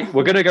 Right,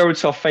 we're going to go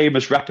into our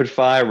famous rapid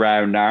fire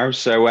round now.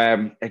 So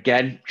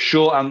again,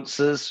 short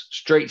answers,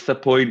 straight to the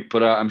point,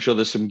 but I'm sure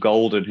there's some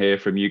gold in here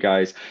from you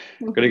guys.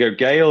 I'm going to go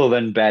Gail,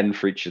 then Ben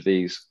for each of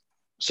these.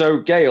 So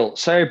Gail,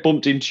 say I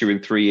bumped into you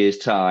in 3 years'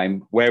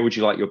 time, where would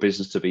you like your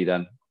business to be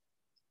then?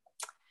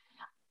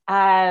 We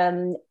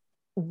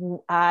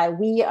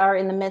are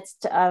in the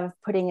midst of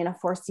putting in a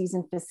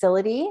 4-season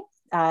facility.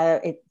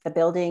 The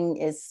building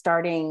is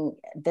starting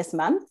this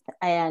month.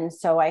 And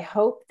so I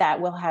hope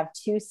that we'll have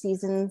 2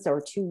 seasons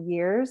or 2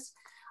 years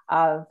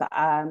of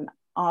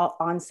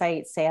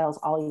on-site sales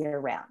all year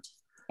round.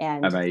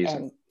 And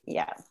amazing.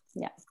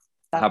 And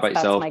how about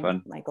yourself,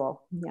 Ben? My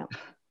goal. Yeah.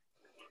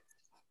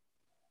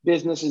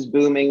 Business is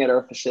booming at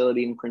our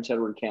facility in Prince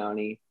Edward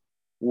County.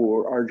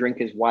 Our drink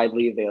is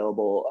widely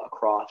available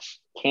across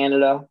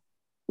Canada.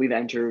 We've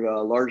entered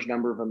a large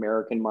number of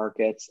American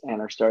markets and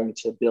are starting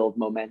to build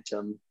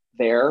momentum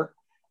there.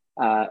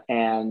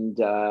 And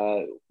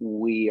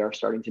we are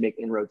starting to make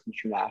inroads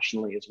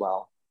internationally as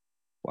well.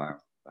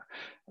 Wow.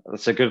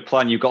 That's a good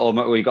plan. We've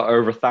got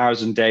over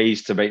 1,000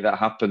 days to make that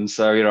happen.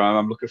 So,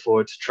 I'm looking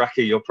forward to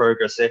tracking your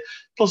progress here.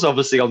 Plus,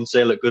 obviously, on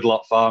sale at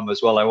GoodLot Farm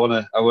as well. I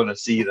want to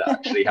see that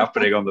actually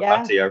happening on the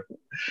patio.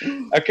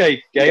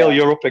 Okay, Gail,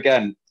 you're up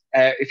again.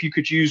 if you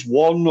could use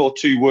 1 or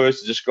 2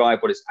 words to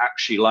describe what it's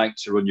actually like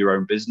to run your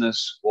own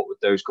business, what would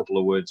those couple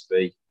of words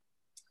be?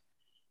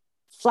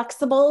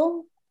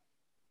 Flexible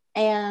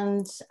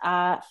and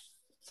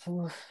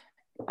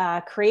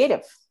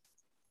creative.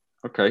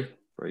 Okay,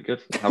 very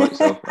good. How about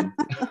yourself?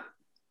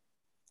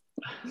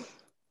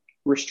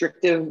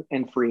 Restrictive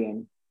and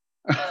freeing.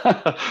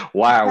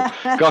 Wow,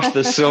 gosh,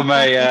 there's some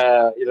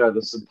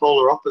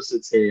polar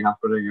opposites here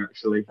happening.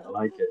 Actually, I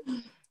like it.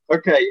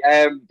 Okay,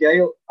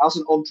 Gail, as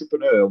an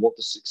entrepreneur, what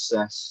does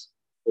success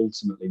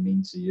ultimately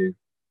mean to you?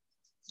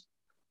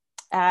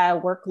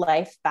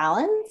 Work-life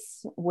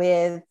balance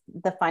with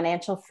the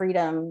financial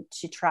freedom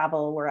to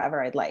travel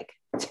wherever I'd like.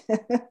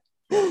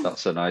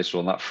 That's a nice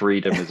one. That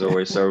freedom is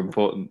always so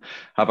important.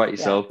 How about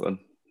yourself, Ben?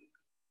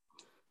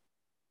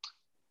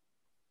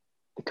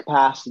 The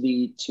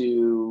capacity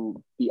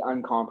to be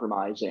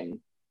uncompromising.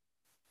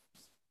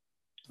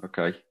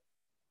 Okay,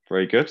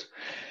 very good.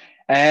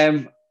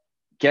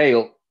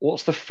 Gail,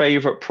 what's the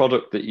favorite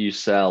product that you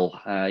sell?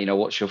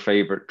 What's your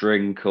favorite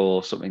drink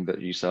or something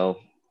that you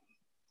sell?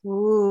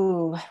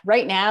 Ooh,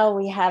 right now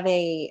we have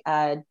a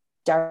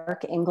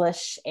dark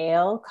English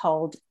ale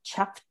called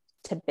Chuffed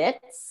to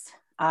Bits.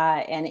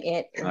 And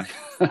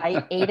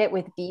I ate it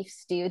with beef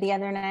stew the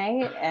other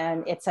night,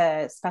 and it's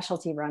a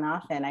specialty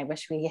runoff, and I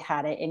wish we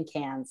had it in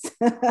cans.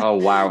 Oh,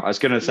 wow. I was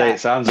going to say, It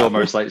sounds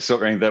almost like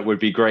something that would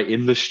be great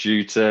in the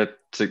stew to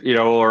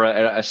or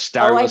a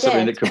stout or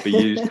something that could be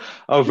used.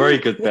 Oh, very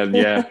good then.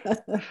 Yeah.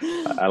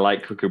 I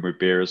like cooking with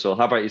beer as well.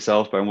 How about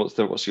yourself, Ben?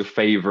 What's your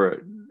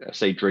favorite,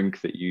 say, drink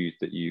that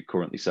you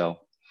currently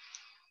sell?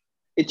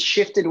 It's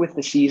shifted with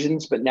the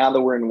seasons, but now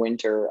that we're in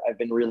winter, I've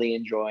been really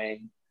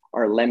enjoying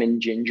our lemon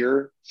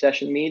ginger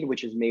session mead,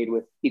 which is made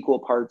with equal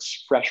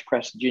parts fresh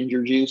pressed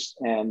ginger juice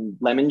and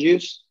lemon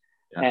juice.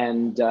 Yeah.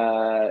 And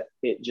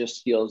it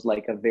just feels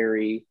like a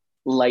very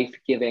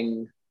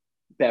life-giving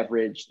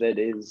beverage that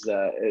is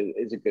a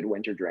good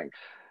winter drink.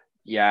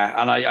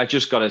 Yeah, and I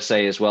just got to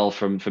say as well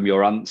from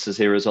your answers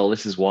here as well,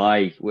 this is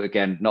why,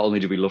 again, not only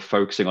do we love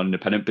focusing on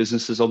independent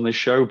businesses on this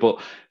show, but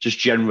just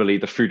generally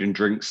the food and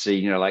drink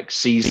scene, like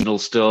seasonal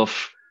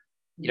stuff.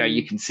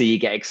 You can see you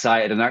get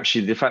excited, and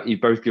actually the fact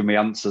you've both given me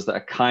answers that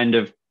are kind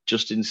of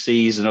just in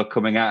season or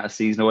coming out of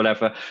season or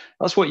whatever,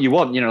 that's what you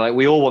want. Like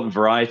we all want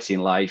variety in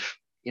life.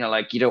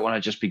 Like you don't want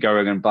to just be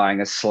going and buying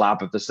a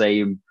slab of the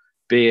same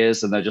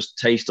beers and they just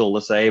taste all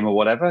the same or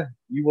whatever.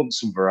 You want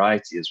some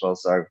variety as well.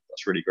 So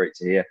that's really great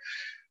to hear.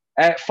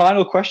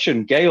 Final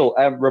question, Gail,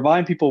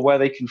 remind people where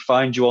they can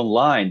find you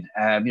online.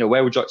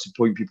 Where would you like to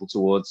point people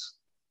towards?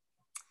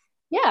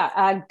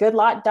 Yeah,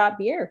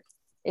 GoodLot.beer.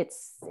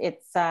 It's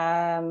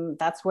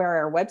that's where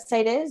our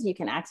website is. You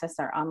can access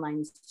our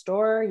online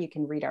store. You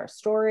can read our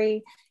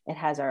story. It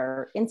has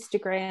our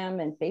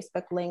Instagram and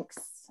Facebook links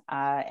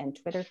and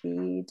Twitter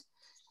feed.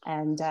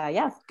 And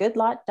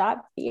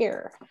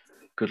GoodLot.beer.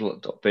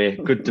 GoodLot.beer.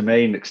 Good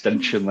domain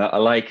extension. That I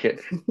like it.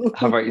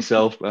 How about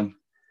yourself, Ben?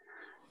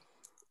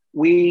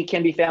 We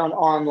can be found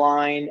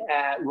online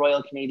at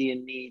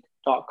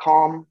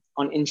royalcanadianmead.com,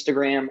 on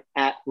Instagram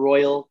at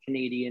Royal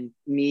Canadian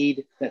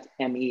Mead. That's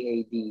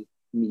MEAD.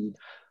 Mead.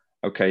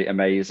 Okay,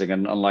 amazing.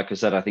 And like I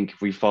said, I think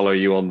if we follow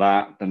you on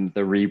that, then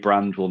the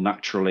rebrand will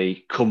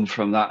naturally come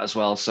from that as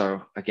well.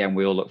 So again,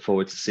 we all look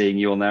forward to seeing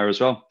you on there as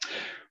well.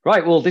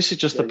 Right, well, this is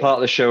just the part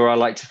of the show where I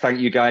like to thank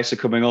you guys for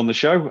coming on the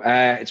show.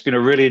 It's been a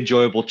really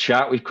enjoyable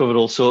chat. We've covered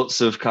all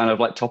sorts of kind of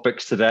like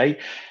topics today.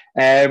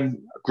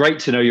 Great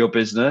to know your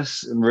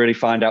business and really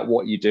find out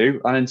what you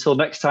do. And until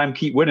next time,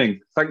 keep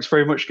winning. Thanks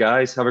very much,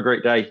 guys. Have a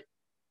great day.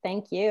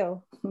 Thank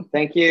you.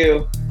 Thank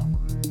you.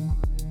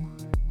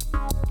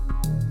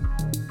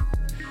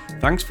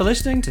 Thanks for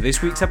listening to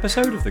this week's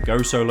episode of the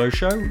Go Solo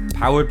Show,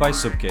 powered by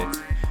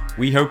Subkit.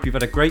 We hope you've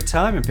had a great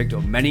time and picked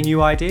up many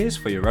new ideas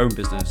for your own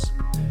business.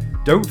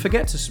 Don't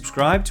forget to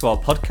subscribe to our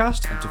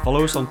podcast and to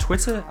follow us on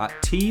Twitter at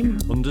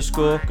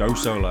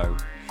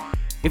team_GoSolo.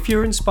 If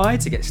you're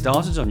inspired to get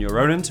started on your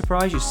own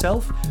enterprise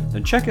yourself,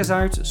 then check us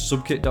out at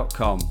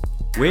subkit.com.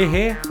 We're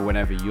here for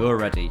whenever you're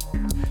ready.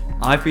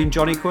 I've been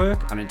Jonny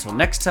Quirk, and until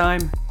next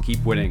time,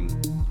 keep winning.